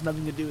content that has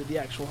nothing to do with the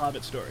actual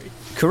Hobbit story.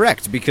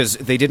 Correct, because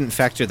they didn't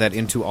factor that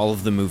into all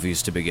of the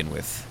movies to begin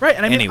with. Right,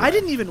 and I mean, Anyway. I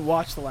didn't even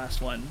watch the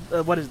last one.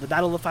 What is it, the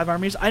Battle of the Five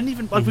Armies? I didn't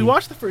even like. We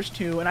watched the first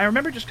two, and I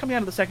remember just coming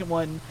out of the second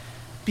one,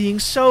 being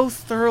so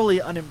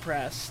thoroughly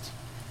unimpressed,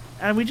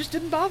 and we just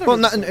didn't bother. Well,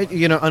 with not, the third one.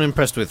 you know,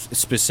 unimpressed with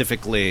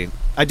specifically.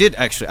 I did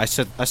actually. I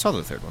saw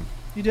the third one.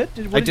 You did?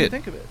 What did you did.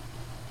 think of it?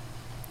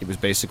 It was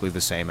basically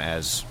the same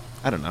as,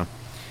 I don't know.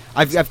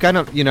 I've kind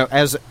of, you know,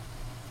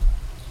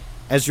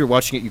 as you're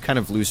watching it, you kind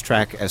of lose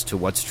track as to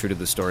what's true to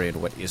the story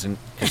and what isn't,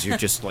 because you're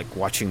just like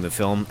watching the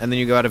film, and then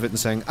you go out of it and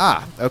saying,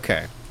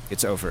 okay,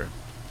 it's over.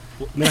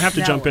 Well, I mean, I have to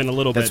Now jump in a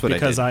little That's bit what I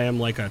because did. I am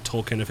like a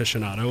Tolkien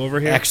aficionado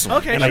over here.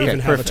 Excellent. Okay, And I sure. even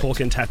have perfect. a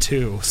Tolkien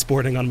tattoo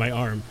sporting on my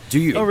arm. Do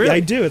you? Oh, really? Yeah, I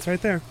do. It's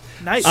right there.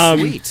 Nice.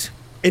 Sweet.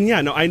 And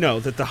yeah, no, I know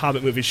that the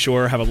Hobbit movies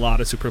sure have a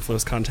lot of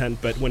superfluous content,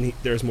 but when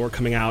there's more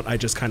coming out, I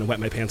just kind of wet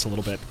my pants a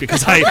little bit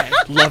because I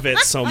love it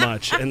so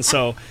much. And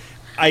so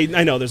I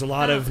know there's a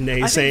lot of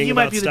naysaying I think you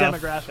might about be stuff.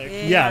 the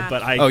demographic. Yeah,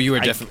 but I Oh, you were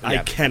I- definitely- I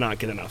yeah. cannot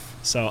get enough.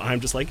 So I'm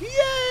just like,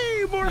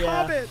 yay, more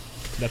Yeah. Hobbit.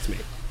 That's me.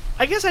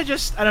 I guess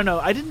I don't know.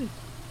 I didn't.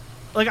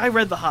 Like, I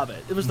read The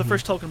Hobbit. It was the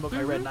first Tolkien book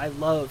I read, and I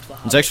loved The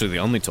Hobbit. It's actually the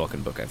only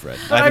Tolkien book I've read.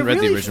 But I haven't I read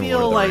really the original feel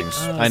Lord of the like- Rings.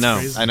 Oh, I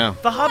know, that's I know.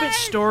 The Hobbit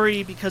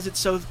story, because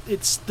it's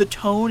the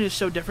tone is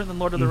so different than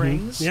Lord of the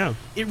Rings. Yeah.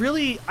 It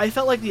really, I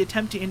felt like the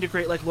attempt to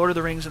integrate like Lord of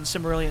the Rings and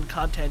Silmarillion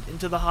content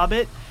into The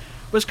Hobbit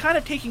was kind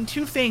of taking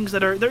two things that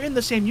they're in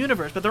the same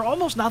universe, but they're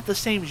almost not the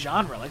same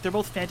genre. Like, they're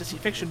both fantasy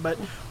fiction, but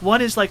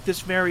one is like this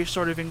very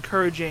sort of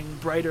encouraging,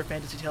 brighter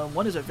fantasy tale, and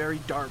one is a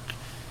very dark,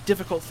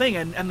 difficult thing,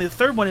 and the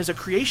third one is a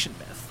creation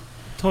myth.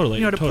 Totally.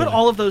 You know, to totally. put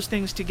all of those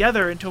things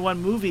together into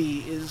one movie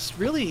is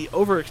really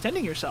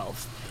overextending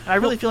yourself. And I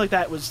really feel like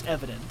that was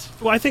evident.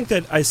 Well, I think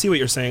that I see what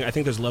you're saying. I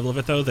think there's a level of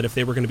it, though, that if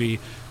they were going to be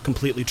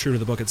completely true to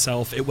the book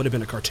itself, it would have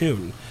been a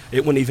cartoon.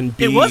 It wouldn't even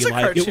be It was a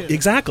like cartoon.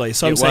 exactly.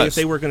 So I'm It saying was. if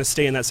they were going to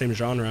stay in that same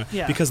genre,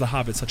 Yeah. because The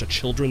Hobbit's such a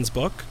children's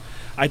book,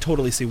 I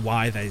totally see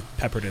why they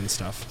peppered in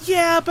stuff.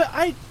 Yeah, but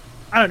I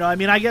don't know. I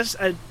mean, I guess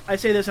I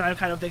say this and I'm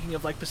kind of thinking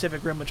of like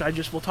Pacific Rim, which I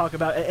just will talk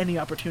about at any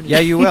opportunity. Yeah,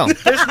 you will.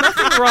 There's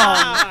nothing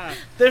wrong.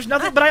 There's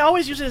nothing, but I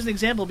always use it as an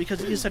example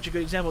because it is such a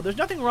good example. There's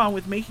nothing wrong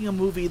with making a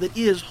movie that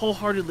is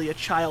wholeheartedly a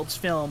child's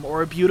film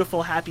or a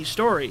beautiful, happy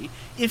story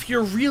if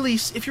you're really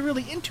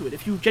into it,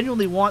 if you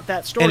genuinely want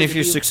that story. And if to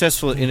you're be-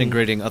 successful at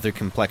integrating other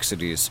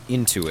complexities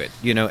into it,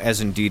 you know,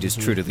 as indeed is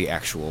true to the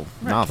actual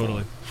novel.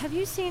 Totally. Have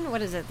you seen,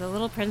 what is it, The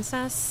Little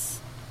Princess?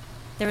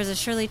 There was a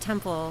Shirley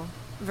Temple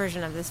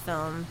version of this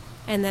film,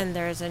 and then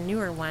there's a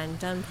newer one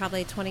done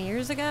probably 20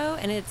 years ago,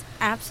 and it's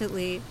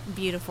absolutely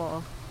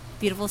beautiful.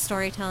 Beautiful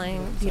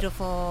storytelling,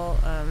 beautiful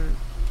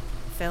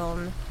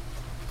film.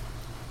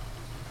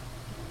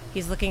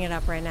 He's looking it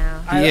up right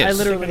now. I Yes.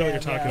 literally I know what you're am,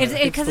 talking yeah.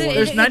 about. Because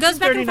There's it goes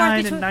back and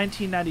 1939 forth and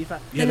between...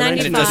 1995. Yeah, The the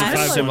 95. And it doesn't have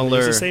 95. similar.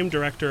 It's the same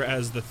director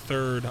as the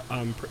third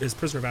is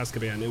Prisoner of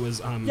Azkaban. It was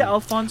Yeah,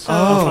 Alfonso.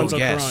 Alfonso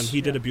yes. Cuarón. He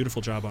did a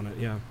beautiful job on it.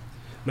 Yeah,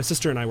 my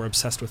sister and I were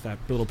obsessed with that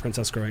Little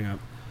Princess growing up.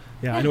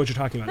 Yeah, I know what you're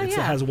talking about. Oh, It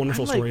yeah. has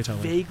wonderful I'm like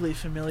storytelling. vaguely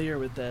familiar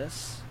with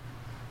this,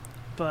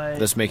 but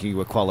That's making you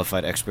a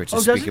qualified expert to Oh,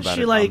 speak doesn't about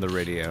she, it like- on the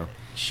radio.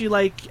 she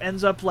like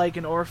ends up like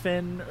an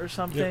orphan or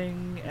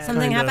something. And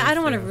Something Kind happened. of, I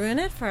don't want to yeah. ruin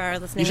it for our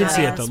listening should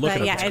see it, audience, though. Look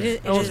but it up. yeah, It's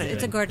it great. is, Okay.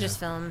 it's a gorgeous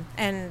film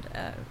and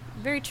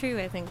very true,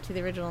 I think, to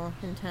the original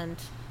intent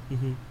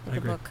Mm-hmm. of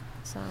the book.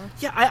 So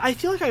Yeah, I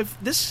feel like it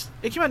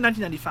came out in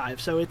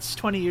 1995, so it's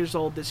 20 years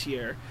old this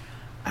year.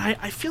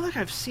 I feel like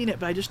I've seen it,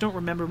 but I just don't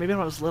remember. Maybe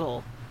when I was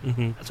little, so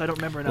I don't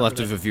remember enough. We'll have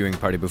to of have a viewing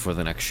party before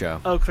the next show.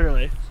 Oh,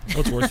 clearly. Oh,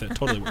 it's worth it.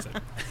 Totally worth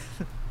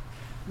it.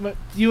 But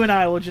you and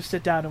I will just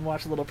sit down and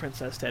watch Little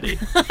Princess, Teddy.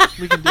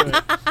 We can do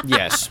it.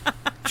 Yes,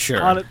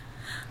 sure.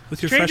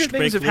 With your Stranger fresh things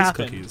baked have Liz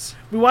happened. cookies.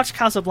 We watched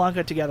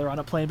Casablanca together on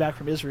a plane back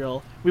from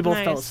Israel. We both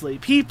fell Nice.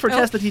 asleep. He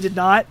protested he did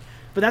not,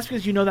 but that's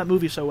because you know that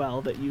movie so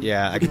well that you.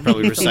 Yeah, I could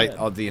probably recite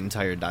all the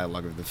entire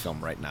dialogue of the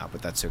film right now,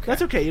 but that's okay.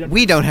 That's okay.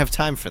 We don't have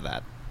time for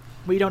that.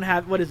 We don't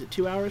have. What is it?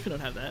 2 hours? We don't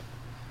have that.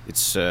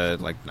 It's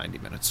like 90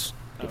 minutes,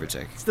 give or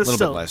take. It's A little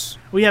still, bit less.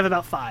 We have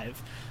about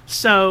 5.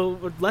 So,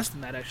 or less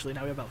than that, actually.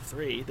 Now we have about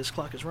 3. This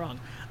clock is wrong.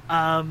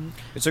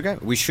 It's okay.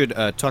 We should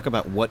talk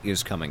about what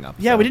is coming up.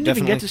 Yeah, though. we didn't even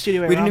Definitely. get to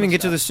Studio We didn't Arama even get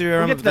to stuff. the Studio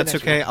We'll Arama, get but to that that's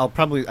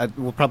next okay. week.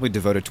 We'll probably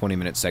devote a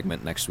 20-minute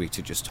segment next week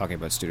to just talking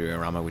about Studio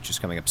Arama, which is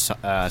coming up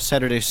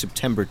Saturday,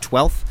 September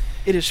 12th.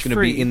 It is It's going to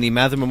free. be in the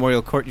Mather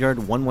Memorial Courtyard.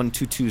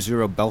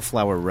 11220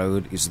 Bellflower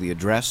Road is the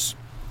address.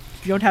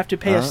 You don't have to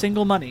pay a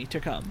single money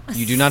to come.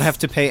 You do not have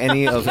to pay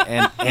any of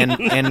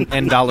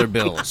and dollar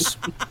bills.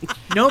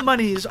 No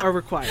monies are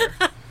required.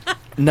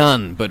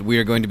 None, but we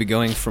are going to be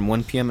going from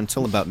 1 p.m.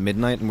 until about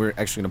midnight, and we're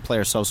actually going to play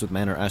ourselves with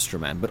Man or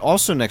Astroman. But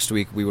also next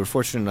week, we were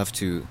fortunate enough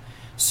to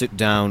sit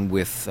down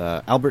with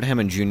Albert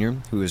Hammond Jr.,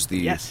 who is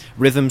the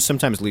rhythm,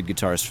 sometimes lead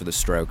guitarist for The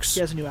Strokes. He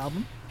has a new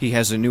album. He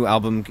has a new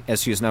album,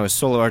 as he is now a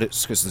solo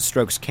artist, because The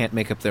Strokes can't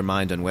make up their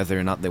mind on whether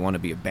or not they want to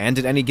be a band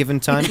at any given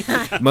time.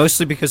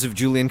 Mostly because of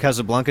Julian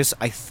Casablancas,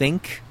 I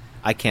think.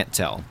 I can't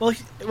tell. Well,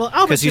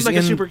 Albert seems he's like a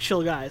in- super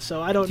chill guy,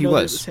 so I don't He know that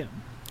it was. was him.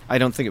 I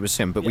don't think it was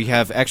him, but we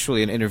have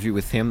actually an interview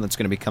with him that's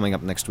going to be coming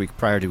up next week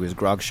prior to his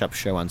Grog Shop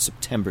show on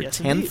September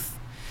 10th. indeed.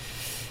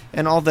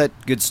 And all that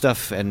good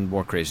stuff and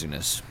more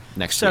craziness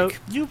next So, week.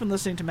 you've been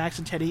listening to Max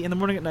and Teddy in the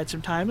Morning at Night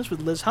Sometimes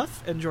with Liz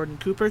Huff and Jordan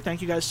Cooper.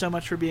 Thank you guys so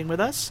much for being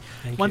with us.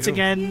 Once you.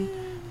 again,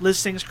 Liz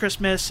Sings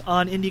Christmas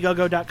on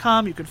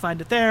Indiegogo.com. You can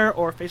find it there,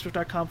 or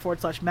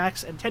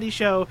Facebook.com/Max and Teddy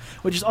Show,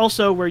 which is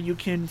also where you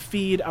can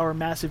feed our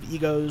massive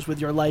egos with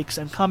your likes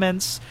and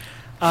comments.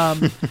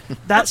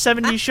 That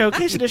 70s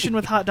Showcase edition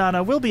with Hot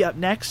Donna will be up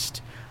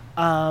next.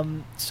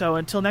 So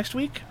until next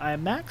week, I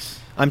am Max.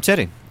 I'm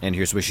Teddy, and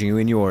here's wishing you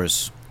and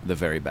yours the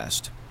very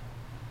best.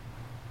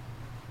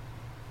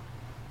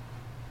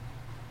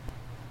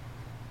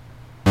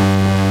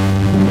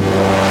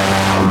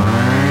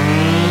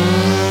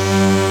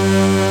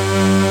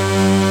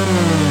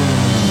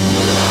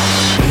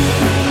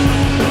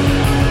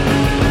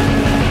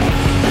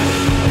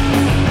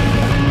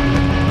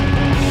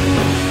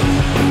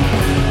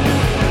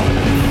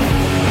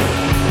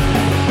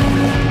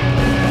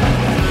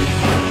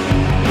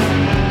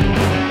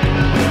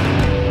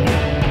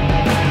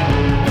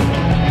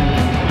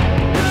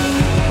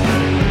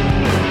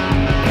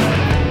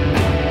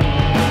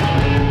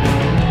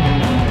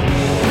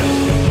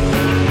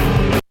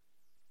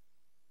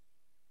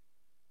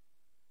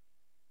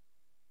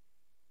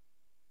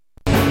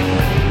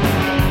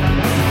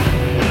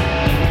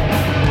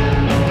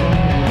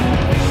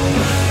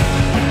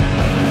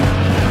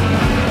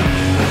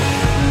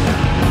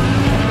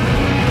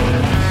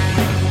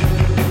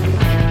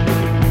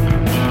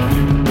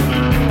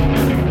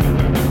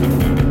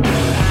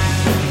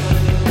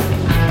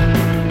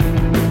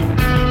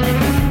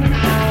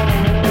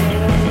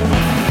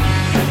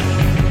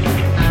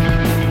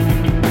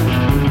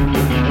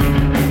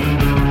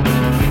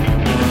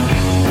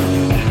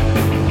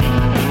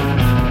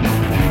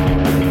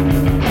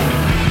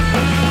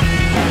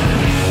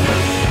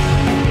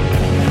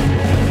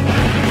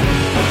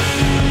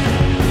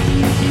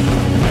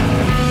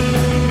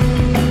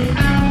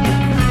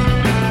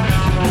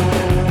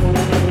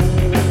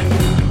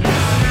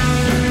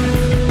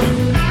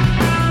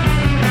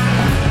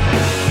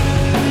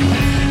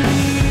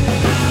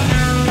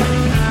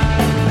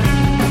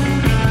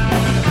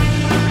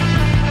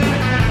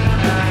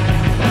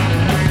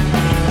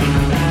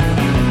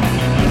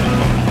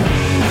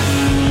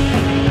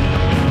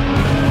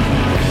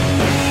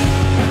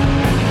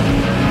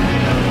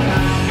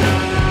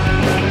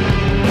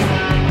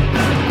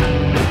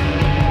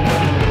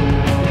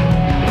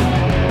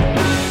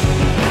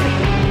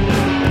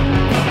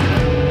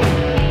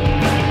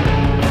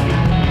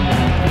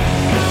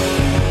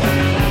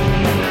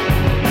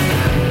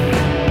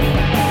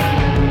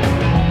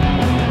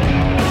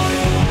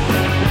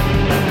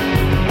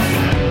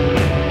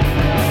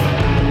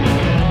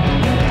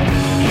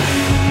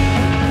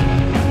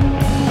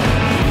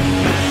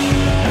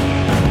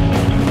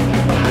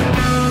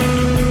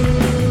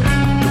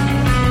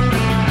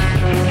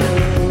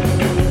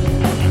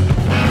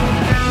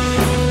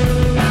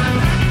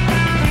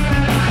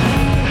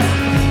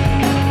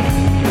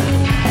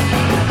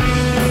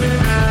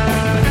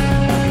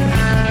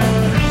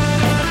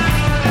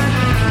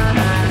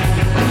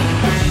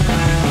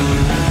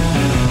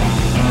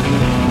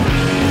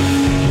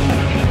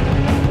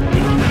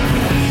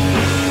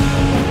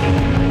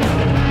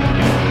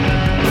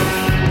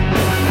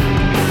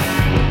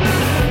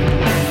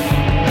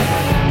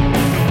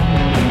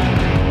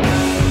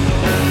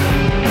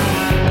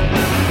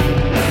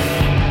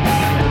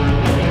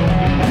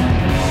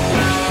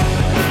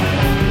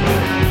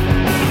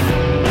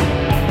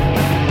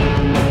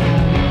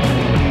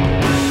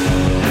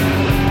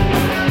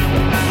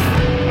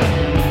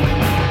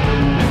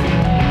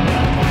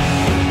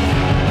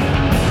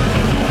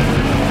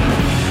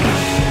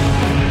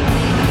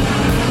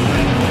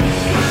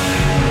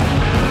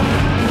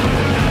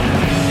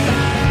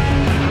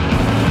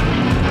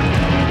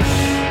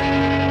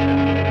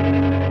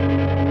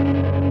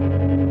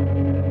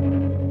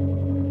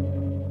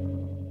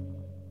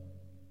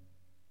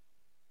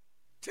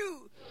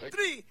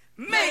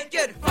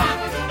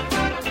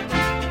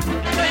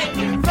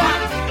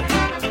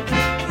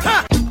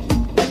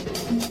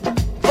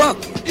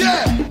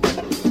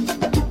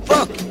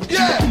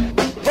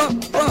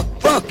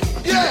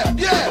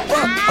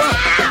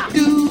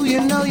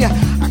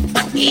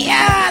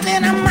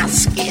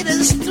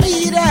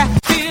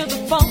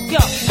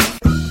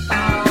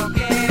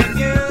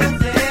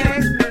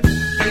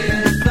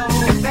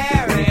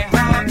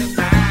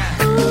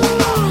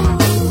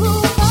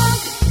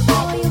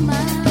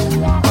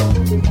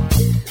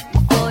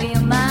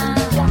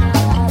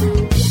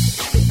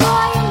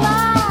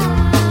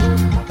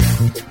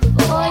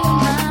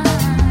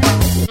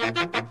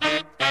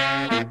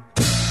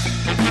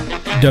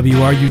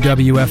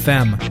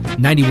 WRUW-FM,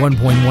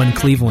 91.1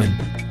 Cleveland,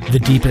 the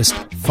deepest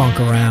funk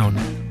around.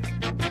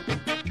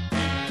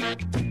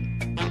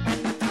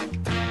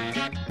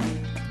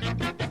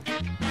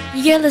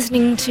 You're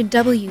listening to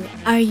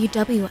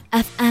WRUW-FM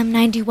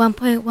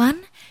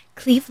 91.1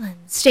 Cleveland.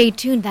 Stay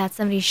tuned, That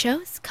 70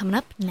 Show's coming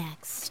up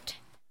next.